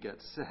 when we get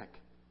sick,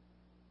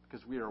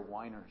 because we are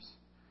whiners.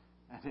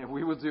 And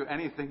we will do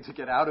anything to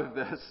get out of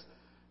this.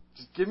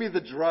 Just give me the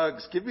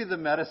drugs. Give me the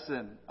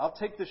medicine. I'll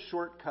take the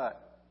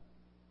shortcut.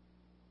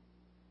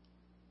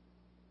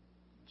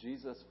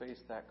 Jesus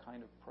faced that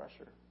kind of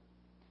pressure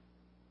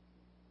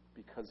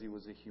because he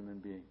was a human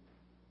being.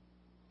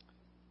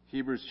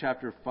 Hebrews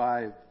chapter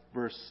 5,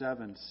 verse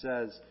 7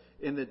 says,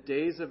 in the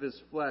days of his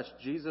flesh,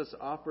 Jesus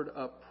offered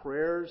up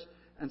prayers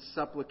and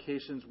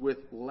supplications with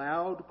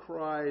loud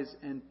cries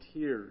and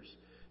tears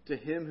to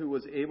him who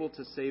was able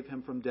to save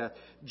him from death.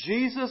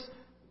 Jesus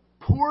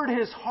poured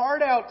his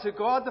heart out to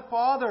God the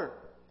Father.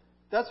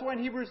 That's why in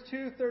Hebrews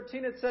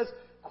 2:13 it says,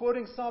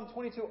 quoting Psalm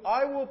 22,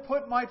 I will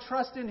put my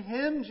trust in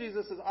him,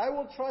 Jesus says. I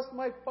will trust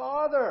my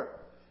Father.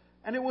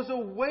 And it was a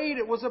weight,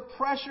 it was a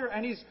pressure,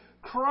 and he's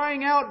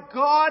crying out,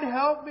 God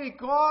help me,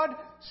 God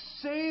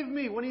save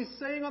me. When he's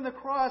saying on the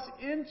cross,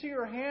 into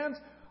your hands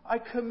I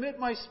commit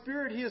my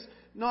spirit, he is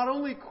not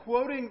only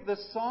quoting the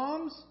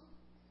Psalms,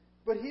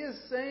 but he is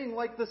saying,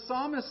 like the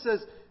psalmist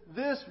says,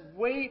 this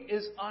weight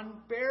is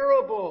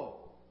unbearable.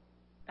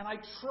 And I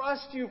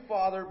trust you,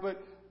 Father,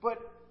 but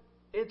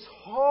it's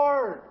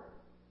hard.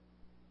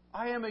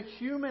 I am a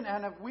human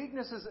and have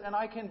weaknesses, and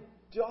I can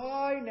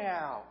die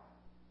now.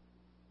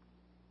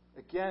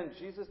 Again,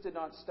 Jesus did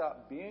not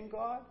stop being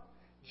God.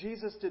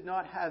 Jesus did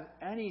not have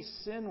any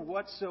sin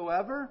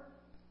whatsoever.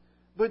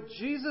 But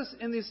Jesus,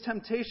 in these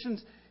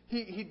temptations,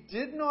 he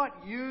did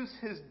not use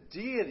his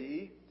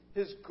deity,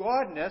 his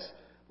godness,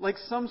 like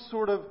some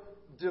sort of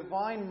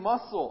divine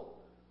muscle.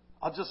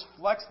 I'll just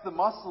flex the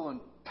muscle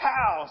and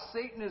pow,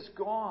 Satan is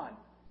gone.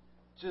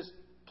 Just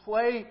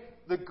play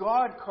the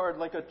God card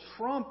like a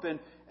trump. And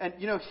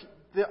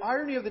the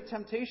irony of the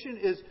temptation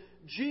is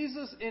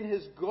Jesus in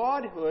his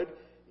godhood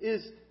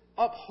is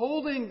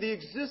upholding the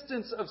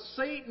existence of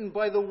Satan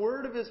by the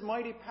word of his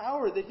mighty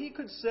power, that he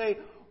could say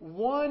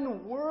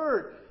one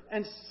word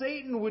and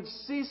Satan would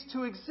cease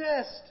to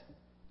exist.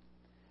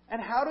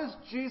 And how does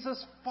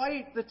Jesus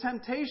fight the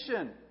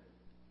temptation?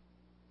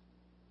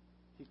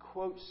 He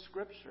quotes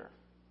Scripture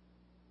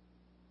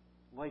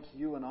like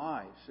you and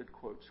I should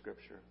quote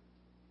Scripture.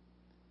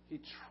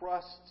 He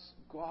trusts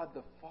God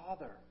the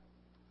Father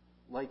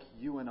like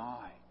you and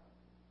I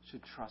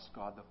should trust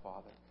God the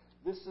Father.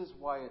 This is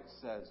why it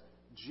says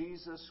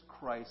Jesus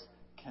Christ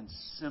can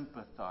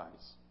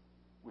sympathize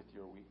with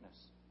your weakness.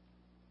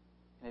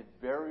 In a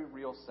very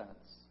real sense,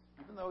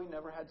 even though he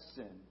never had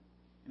sin,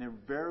 in a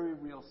very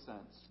real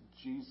sense,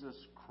 Jesus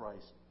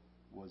Christ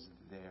was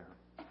there.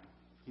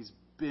 He's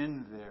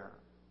been there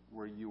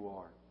where you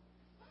are,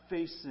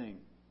 facing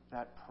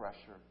that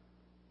pressure,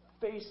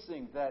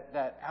 facing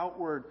that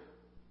outward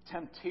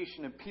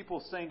temptation of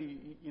people saying to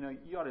you,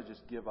 you ought to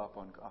just give up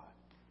on God.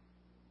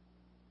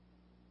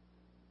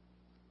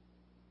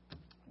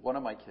 One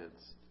of my kids,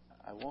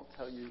 I won't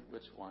tell you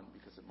which one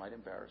because it might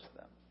embarrass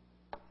them.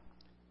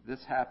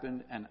 This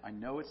happened, and I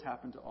know it's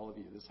happened to all of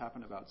you. This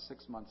happened about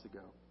 6 months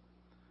ago.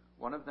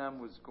 One of them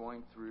was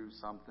going through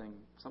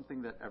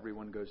something that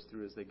everyone goes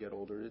through as they get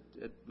older.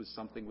 It was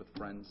something with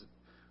friends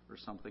or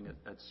something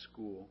at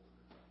school.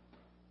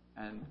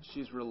 And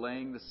she's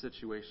relaying the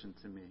situation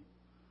to me.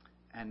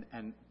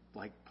 And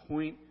like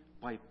point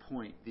by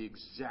point, the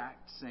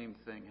exact same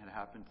thing had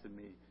happened to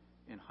me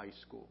in high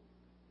school.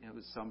 It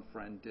was some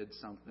friend did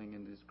something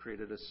and it's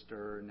created a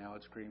stir, and now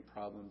it's creating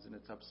problems and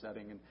it's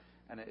upsetting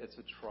and it's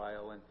a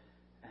trial. And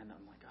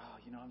I'm like, oh,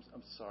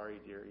 I'm sorry,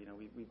 dear.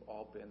 We've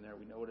all been there.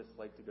 We know what it's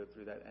like to go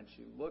through that. And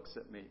she looks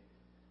at me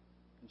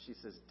and she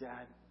says,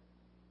 Dad,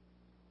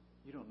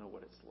 you don't know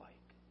what it's like.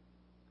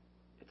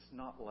 It's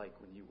not like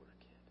when you were a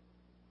kid.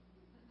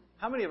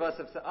 How many of us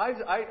have said,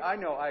 I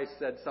know I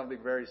said something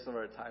very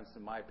similar at times to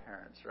my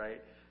parents,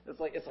 right? It's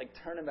like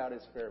turnabout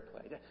is fair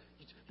play.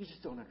 You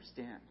just don't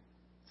understand.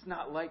 It's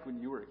not like when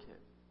you were a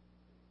kid.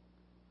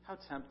 How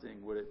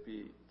tempting would it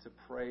be to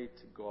pray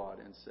to God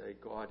and say,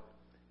 God,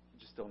 you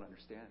just don't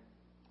understand.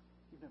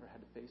 You've never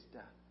had to face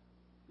death.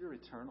 You're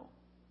eternal.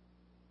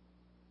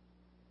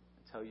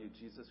 I tell you,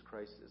 Jesus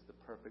Christ is the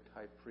perfect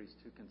high priest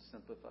who can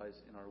sympathize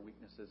in our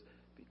weaknesses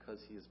because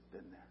he has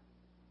been there.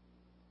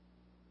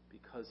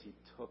 Because he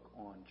took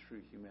on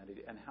true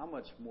humanity. And how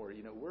much more?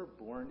 We're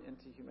born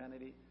into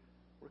humanity.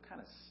 We're kind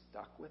of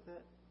stuck with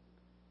it.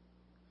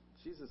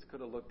 Jesus could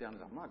have looked down and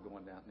said, I'm not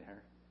going down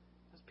there.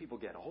 Those people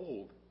get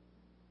old.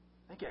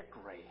 They get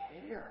gray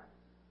hair.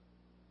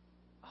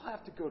 I'll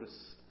have to go to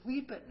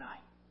sleep at night.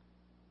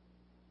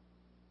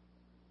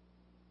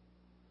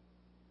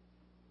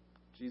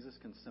 Jesus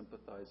can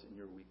sympathize in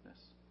your weakness.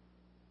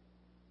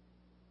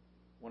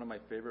 One of my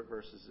favorite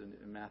verses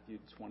in Matthew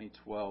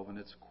 20:12, and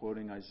it's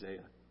quoting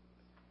Isaiah,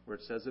 where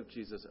it says of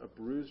Jesus, a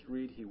bruised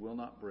reed he will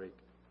not break,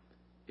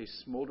 a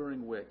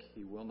smoldering wick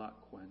he will not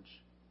quench,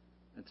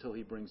 until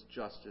he brings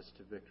justice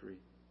to victory.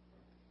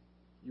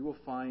 You will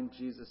find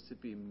Jesus to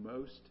be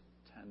most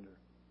tender,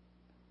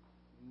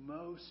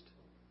 most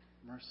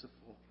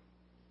merciful.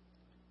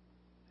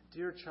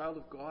 Dear child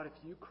of God, if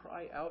you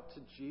cry out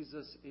to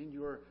Jesus in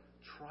your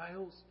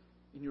trials,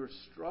 in your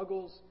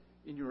struggles,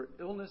 in your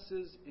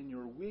illnesses, in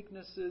your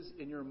weaknesses,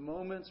 in your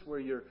moments where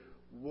you're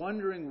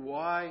wondering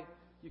why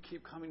you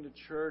keep coming to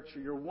church,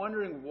 or you're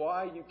wondering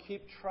why you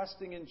keep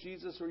trusting in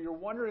Jesus, or you're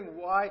wondering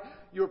why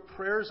your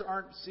prayers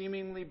aren't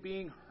seemingly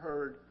being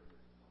heard,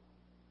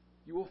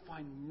 you will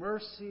find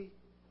mercy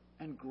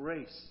and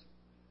grace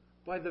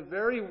by the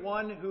very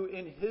one who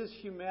in his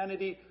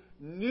humanity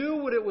knew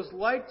what it was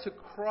like to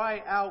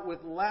cry out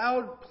with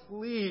loud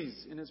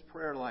pleas in his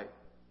prayer life.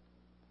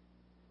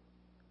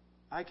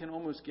 I can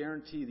almost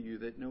guarantee you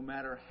that no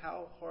matter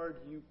how hard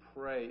you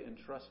pray and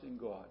trust in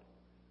God,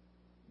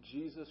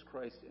 Jesus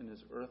Christ in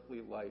his earthly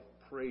life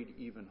prayed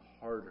even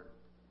harder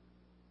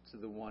to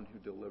the one who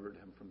delivered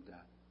him from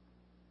death.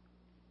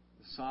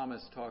 The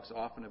psalmist talks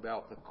often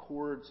about the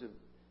cords of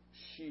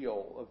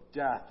Sheol, of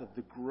death, of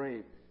the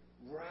grave,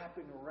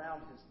 wrapping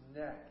around his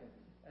neck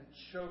and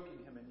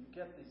choking him. And you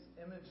get these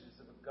images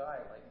of a guy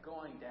like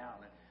going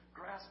down and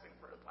grasping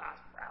for his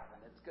last breath,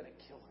 and it's going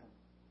to kill him.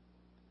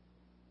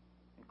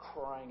 And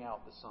crying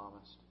out, the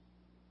psalmist.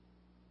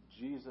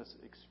 Jesus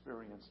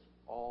experienced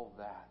all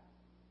that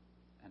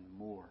and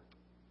more.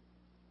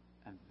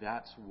 And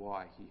that's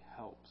why he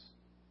helps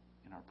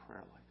in our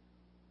prayer life.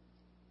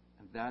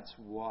 And that's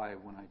why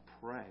when I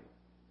pray,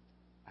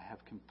 I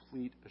have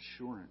complete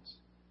assurance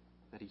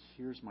that he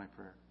hears my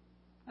prayer.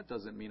 That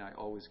doesn't mean I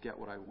always get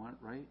what I want,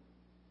 right?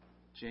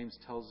 James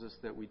tells us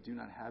that we do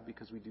not have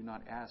because we do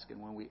not ask.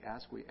 And when we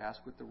ask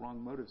with the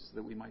wrong motives so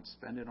that we might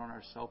spend it on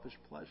our selfish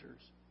pleasures.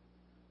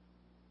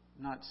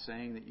 I'm not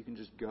saying that you can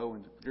just go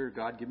and, dear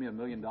God, give me $1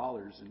 million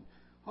and,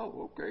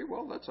 oh, okay,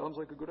 well, that sounds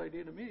like a good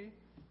idea to me.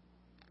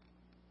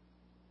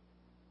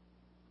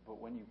 But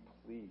when you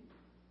plead,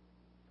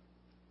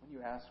 when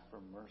you ask for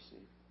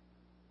mercy,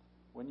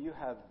 when you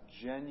have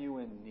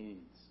genuine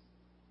needs,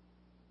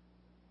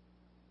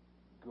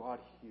 God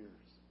hears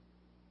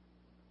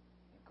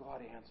and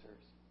God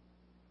answers.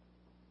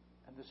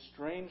 And the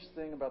strange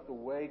thing about the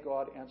way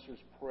God answers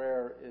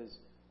prayer is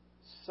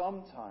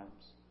sometimes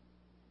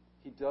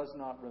he does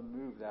not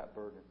remove that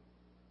burden.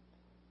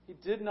 He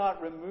did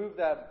not remove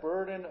that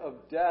burden of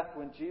death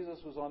when Jesus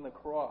was on the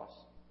cross.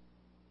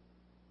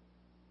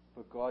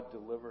 But God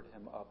delivered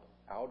him up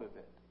out of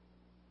it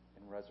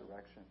in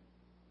resurrection.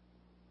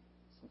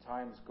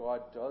 Sometimes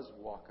God does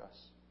walk us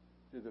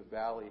through the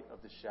valley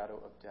of the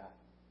shadow of death.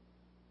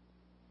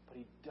 But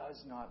he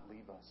does not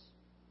leave us.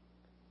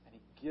 And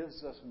he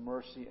gives us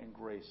mercy and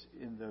grace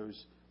in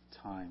those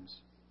times.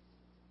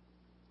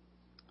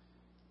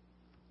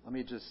 Let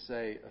me just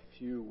say a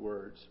few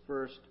words.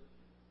 First,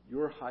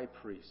 your high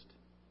priest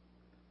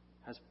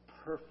has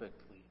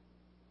perfectly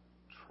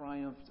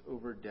triumphed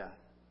over death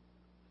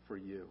for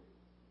you.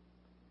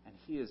 And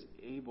he is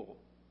able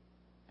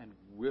and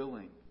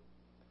willing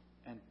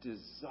and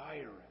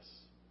desirous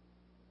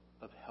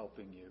of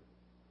helping you.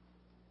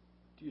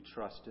 Do you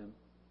trust him?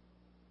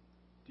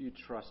 Do you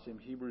trust him?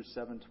 Hebrews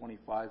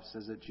 7:25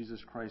 says that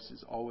Jesus Christ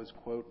is always,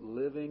 quote,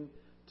 living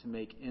to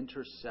make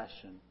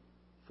intercession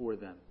for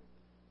them.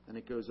 And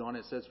it goes on,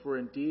 it says, for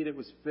indeed it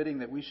was fitting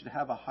that we should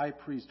have a high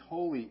priest,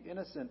 holy,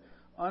 innocent,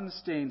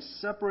 unstained,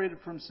 separated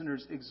from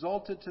sinners,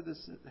 exalted to the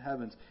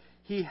heavens.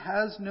 He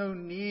has no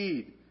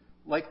need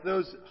like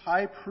those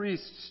high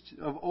priests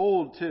of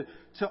old,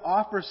 to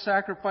offer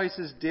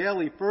sacrifices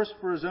daily, first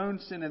for his own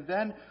sin and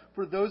then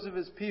for those of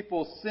his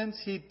people, since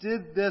he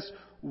did this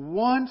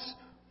once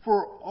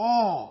for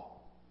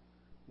all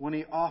when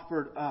he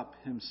offered up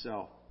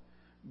himself.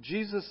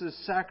 Jesus'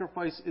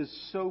 sacrifice is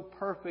so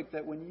perfect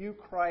that when you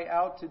cry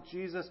out to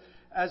Jesus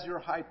as your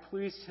high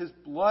priest, his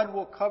blood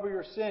will cover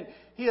your sin.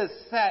 He has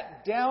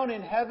sat down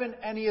in heaven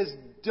and he is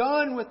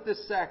done with the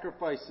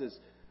sacrifices.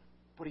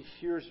 But he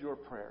hears your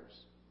prayers.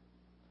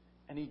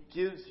 And he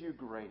gives you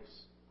grace.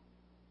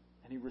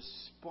 And he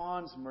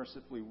responds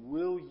mercifully.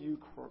 Will you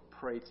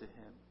pray to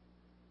him?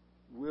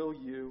 Will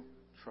you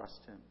trust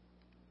him?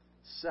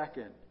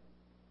 Second,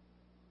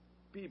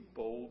 be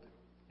bold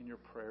in your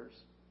prayers.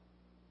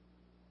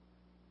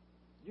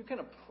 You can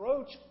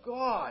approach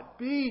God.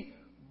 Be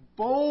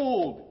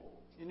bold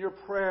in your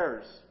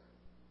prayers.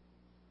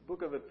 The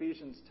book of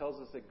Ephesians tells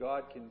us that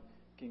God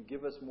can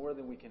give us more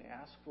than we can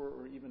ask for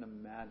or even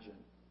imagine.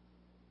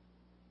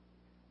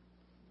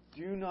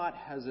 Do not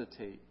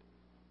hesitate,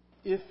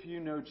 if you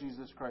know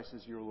Jesus Christ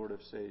as your Lord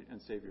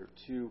and Savior,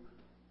 to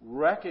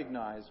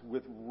recognize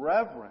with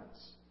reverence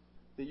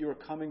that you are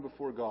coming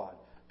before God.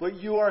 But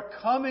you are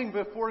coming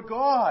before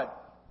God.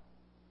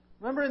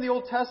 Remember in the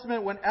Old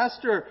Testament when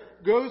Esther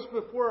goes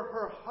before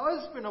her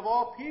husband of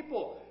all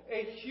people,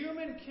 a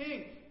human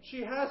king,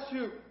 she has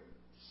to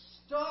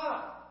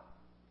stop.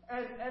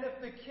 And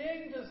if the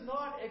king does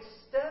not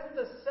extend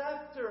the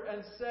scepter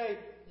and say,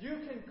 you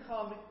can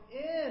come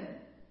in,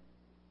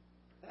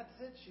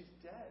 that's it, she's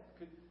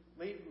dead.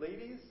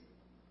 Ladies,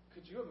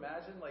 could you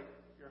imagine like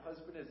your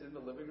husband is in the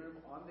living room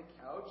on the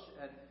couch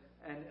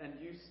and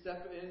you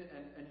step in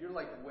and you're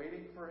like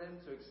waiting for him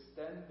to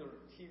extend the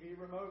TV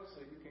remote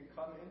so you can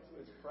come into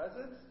his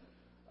presence?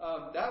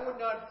 That would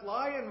not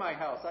fly in my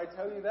house, I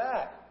tell you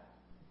that.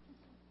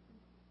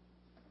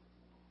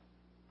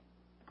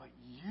 But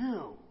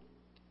you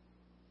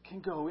can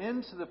go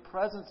into the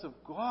presence of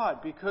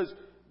God because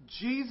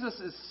Jesus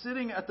is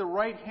sitting at the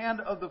right hand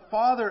of the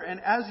Father,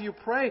 and as you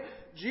pray,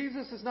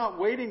 Jesus is not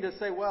waiting to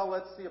say, well,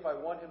 let's see if I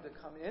want him to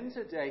come in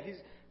today. He's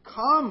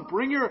come,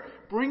 bring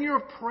your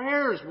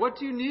prayers. What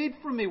do you need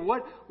from me?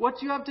 What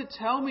do you have to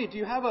tell me? Do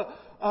you have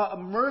a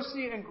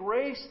mercy and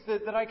grace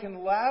that I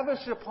can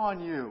lavish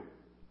upon you?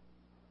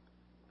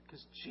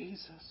 Because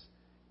Jesus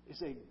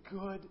is a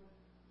good,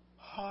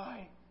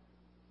 high,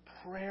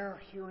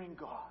 prayer-hearing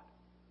God.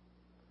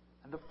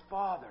 And the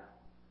Father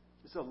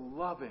is a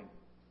loving,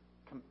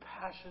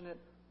 compassionate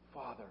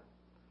Father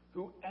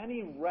who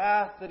any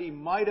wrath that he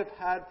might have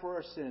had for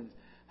our sins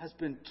has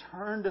been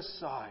turned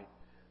aside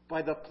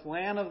by the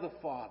plan of the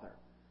Father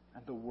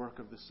and the work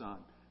of the Son.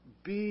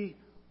 Be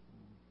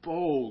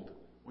bold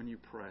when you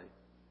pray.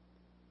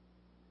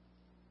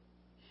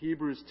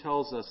 Hebrews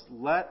tells us,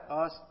 let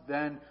us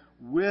then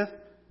with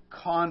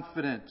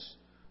confidence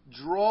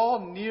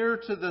draw near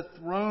to the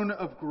throne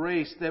of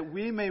grace that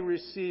we may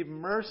receive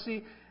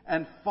mercy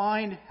and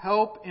find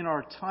help in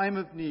our time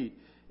of need.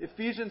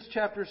 Ephesians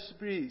chapter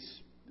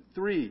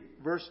 3,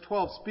 verse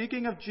 12,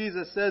 speaking of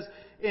Jesus, says,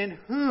 in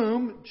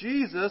whom,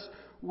 Jesus,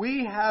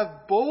 we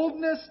have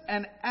boldness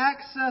and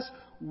access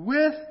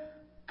with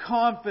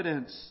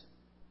confidence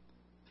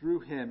through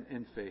him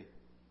in faith.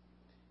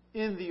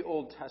 In the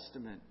Old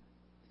Testament,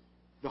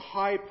 the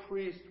high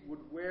priest would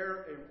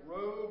wear a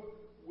robe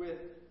with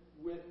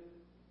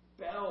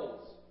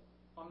bells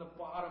on the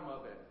bottom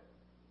of it.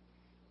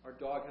 Our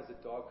dog has a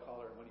dog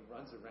collar, and when he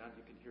runs around,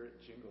 you can hear it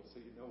jingle,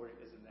 so you know where he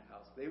is in the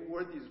house. They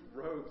wore these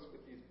robes with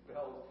these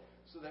bells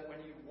so that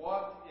when you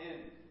walked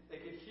in,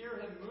 they could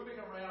hear him moving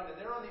around, and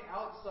they're on the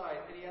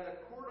outside, and he had a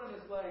cord on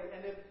his leg.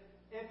 And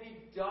if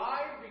he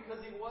died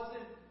because he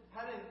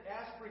hadn't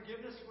asked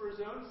forgiveness for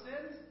his own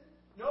sins,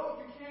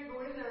 no, you can't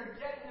go in there and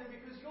get him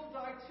because you'll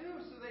die too.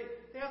 So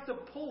they have to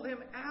pull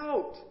him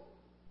out.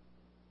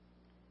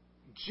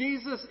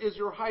 Jesus is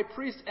your high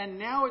priest, and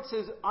now it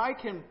says, I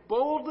can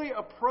boldly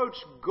approach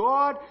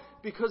God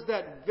because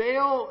that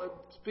veil,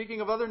 speaking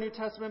of other New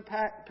Testament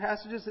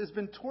passages, has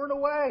been torn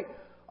away.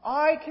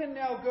 I can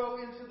now go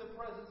into the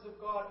presence of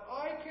God.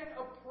 I can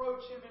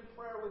approach him in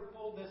prayer with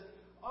boldness.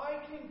 I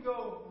can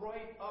go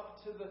right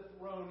up to the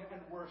throne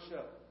and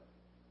worship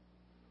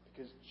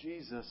because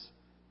Jesus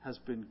has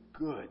been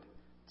good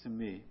to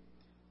me.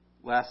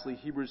 Lastly,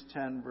 Hebrews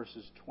 10,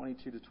 verses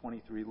 22 to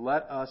 23.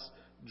 Let us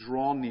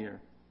draw near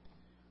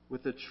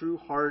with a true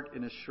heart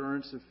and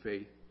assurance of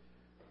faith,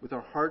 with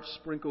our hearts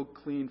sprinkled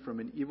clean from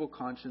an evil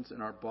conscience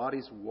and our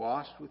bodies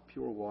washed with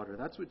pure water.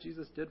 That's what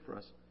Jesus did for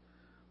us.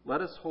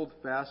 Let us hold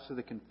fast to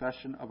the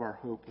confession of our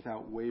hope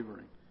without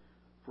wavering,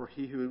 for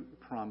he who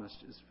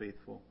promised is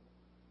faithful.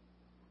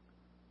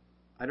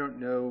 I don't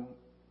know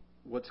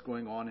what's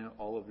going on in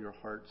all of your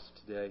hearts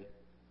today,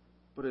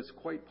 but it's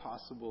quite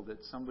possible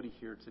that somebody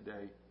here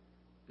today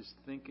is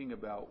thinking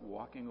about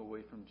walking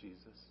away from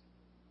Jesus,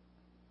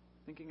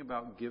 thinking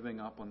about giving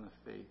up on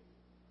the faith.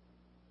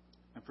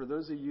 And for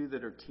those of you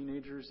that are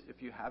teenagers, if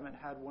you haven't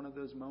had one of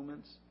those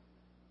moments,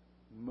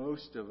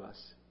 most of us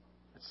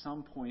at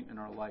some point in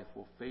our life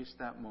will face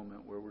that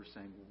moment where we're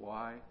saying,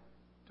 why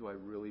do I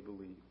really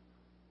believe?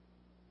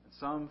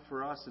 Some,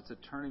 for us, it's a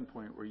turning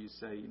point where you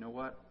say, you know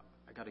what?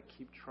 I got to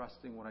keep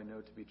trusting what I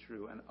know to be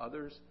true. And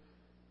others,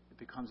 it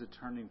becomes a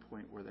turning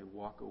point where they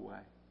walk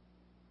away.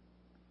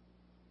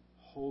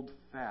 Hold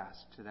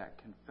fast to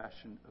that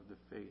confession of the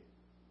faith.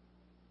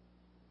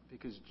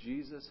 Because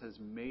Jesus has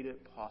made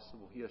it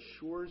possible. He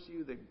assures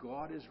you that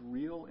God is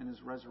real in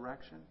His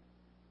resurrection.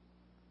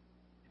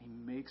 And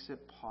He makes it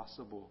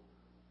possible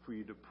for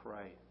you to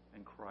pray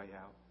and cry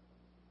out.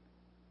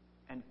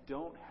 And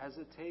don't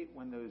hesitate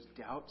when those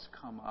doubts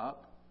come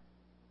up.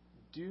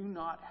 Do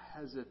not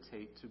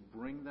hesitate to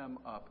bring them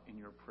up in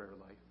your prayer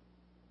life.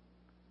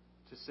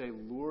 To say,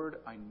 Lord,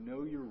 I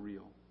know you're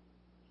real,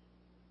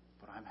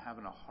 but I'm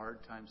having a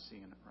hard time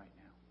seeing it right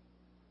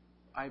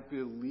now. I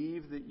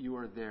believe that you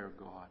are there,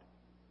 God,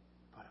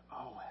 but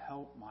oh,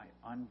 help my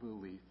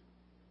unbelief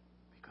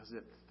because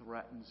it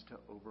threatens to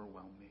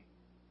overwhelm me.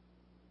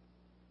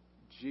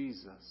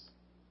 Jesus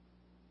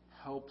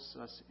helps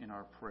us in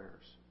our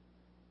prayers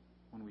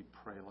when we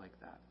pray like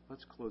that.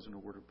 Let's close in a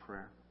word of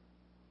prayer.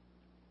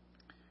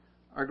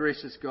 Our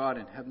gracious God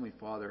and Heavenly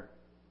Father,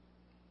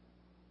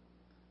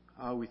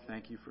 we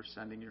thank you for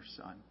sending your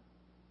Son.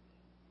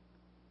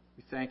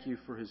 We thank you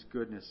for His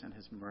goodness and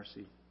His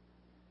mercy,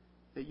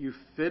 that you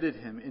fitted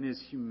Him in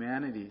His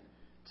humanity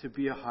to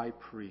be a high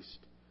priest,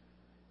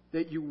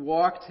 that you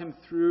walked Him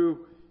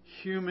through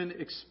human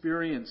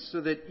experience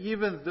so that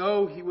even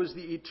though He was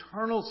the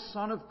eternal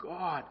Son of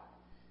God,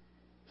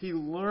 He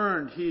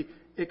learned, He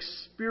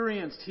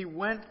experienced, He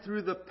went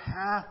through the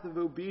path of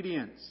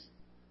obedience,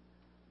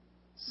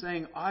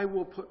 saying, I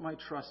will put my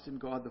trust in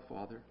God the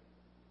Father.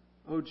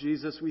 Oh,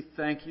 Jesus, we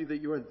thank you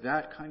that you are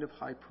that kind of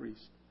high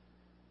priest,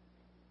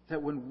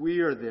 that when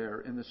we are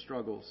there in the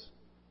struggles,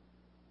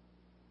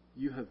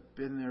 you have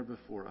been there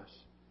before us,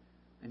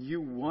 and you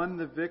won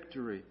the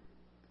victory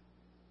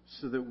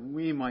so that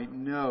we might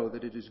know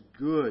that it is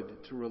good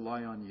to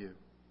rely on you,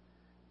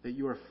 that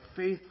you are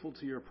faithful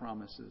to your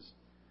promises,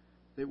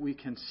 that we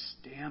can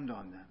stand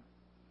on them,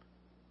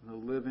 the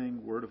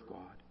living Word of God.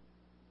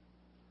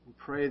 We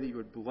pray that you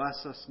would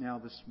bless us now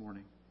this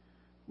morning.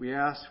 We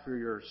ask for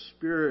your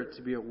Spirit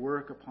to be at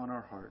work upon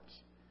our hearts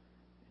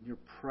in your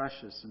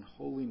precious and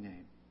holy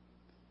name.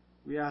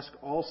 We ask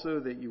also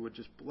that you would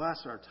just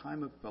bless our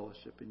time of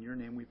fellowship. In your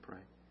name we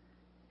pray.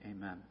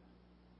 Amen.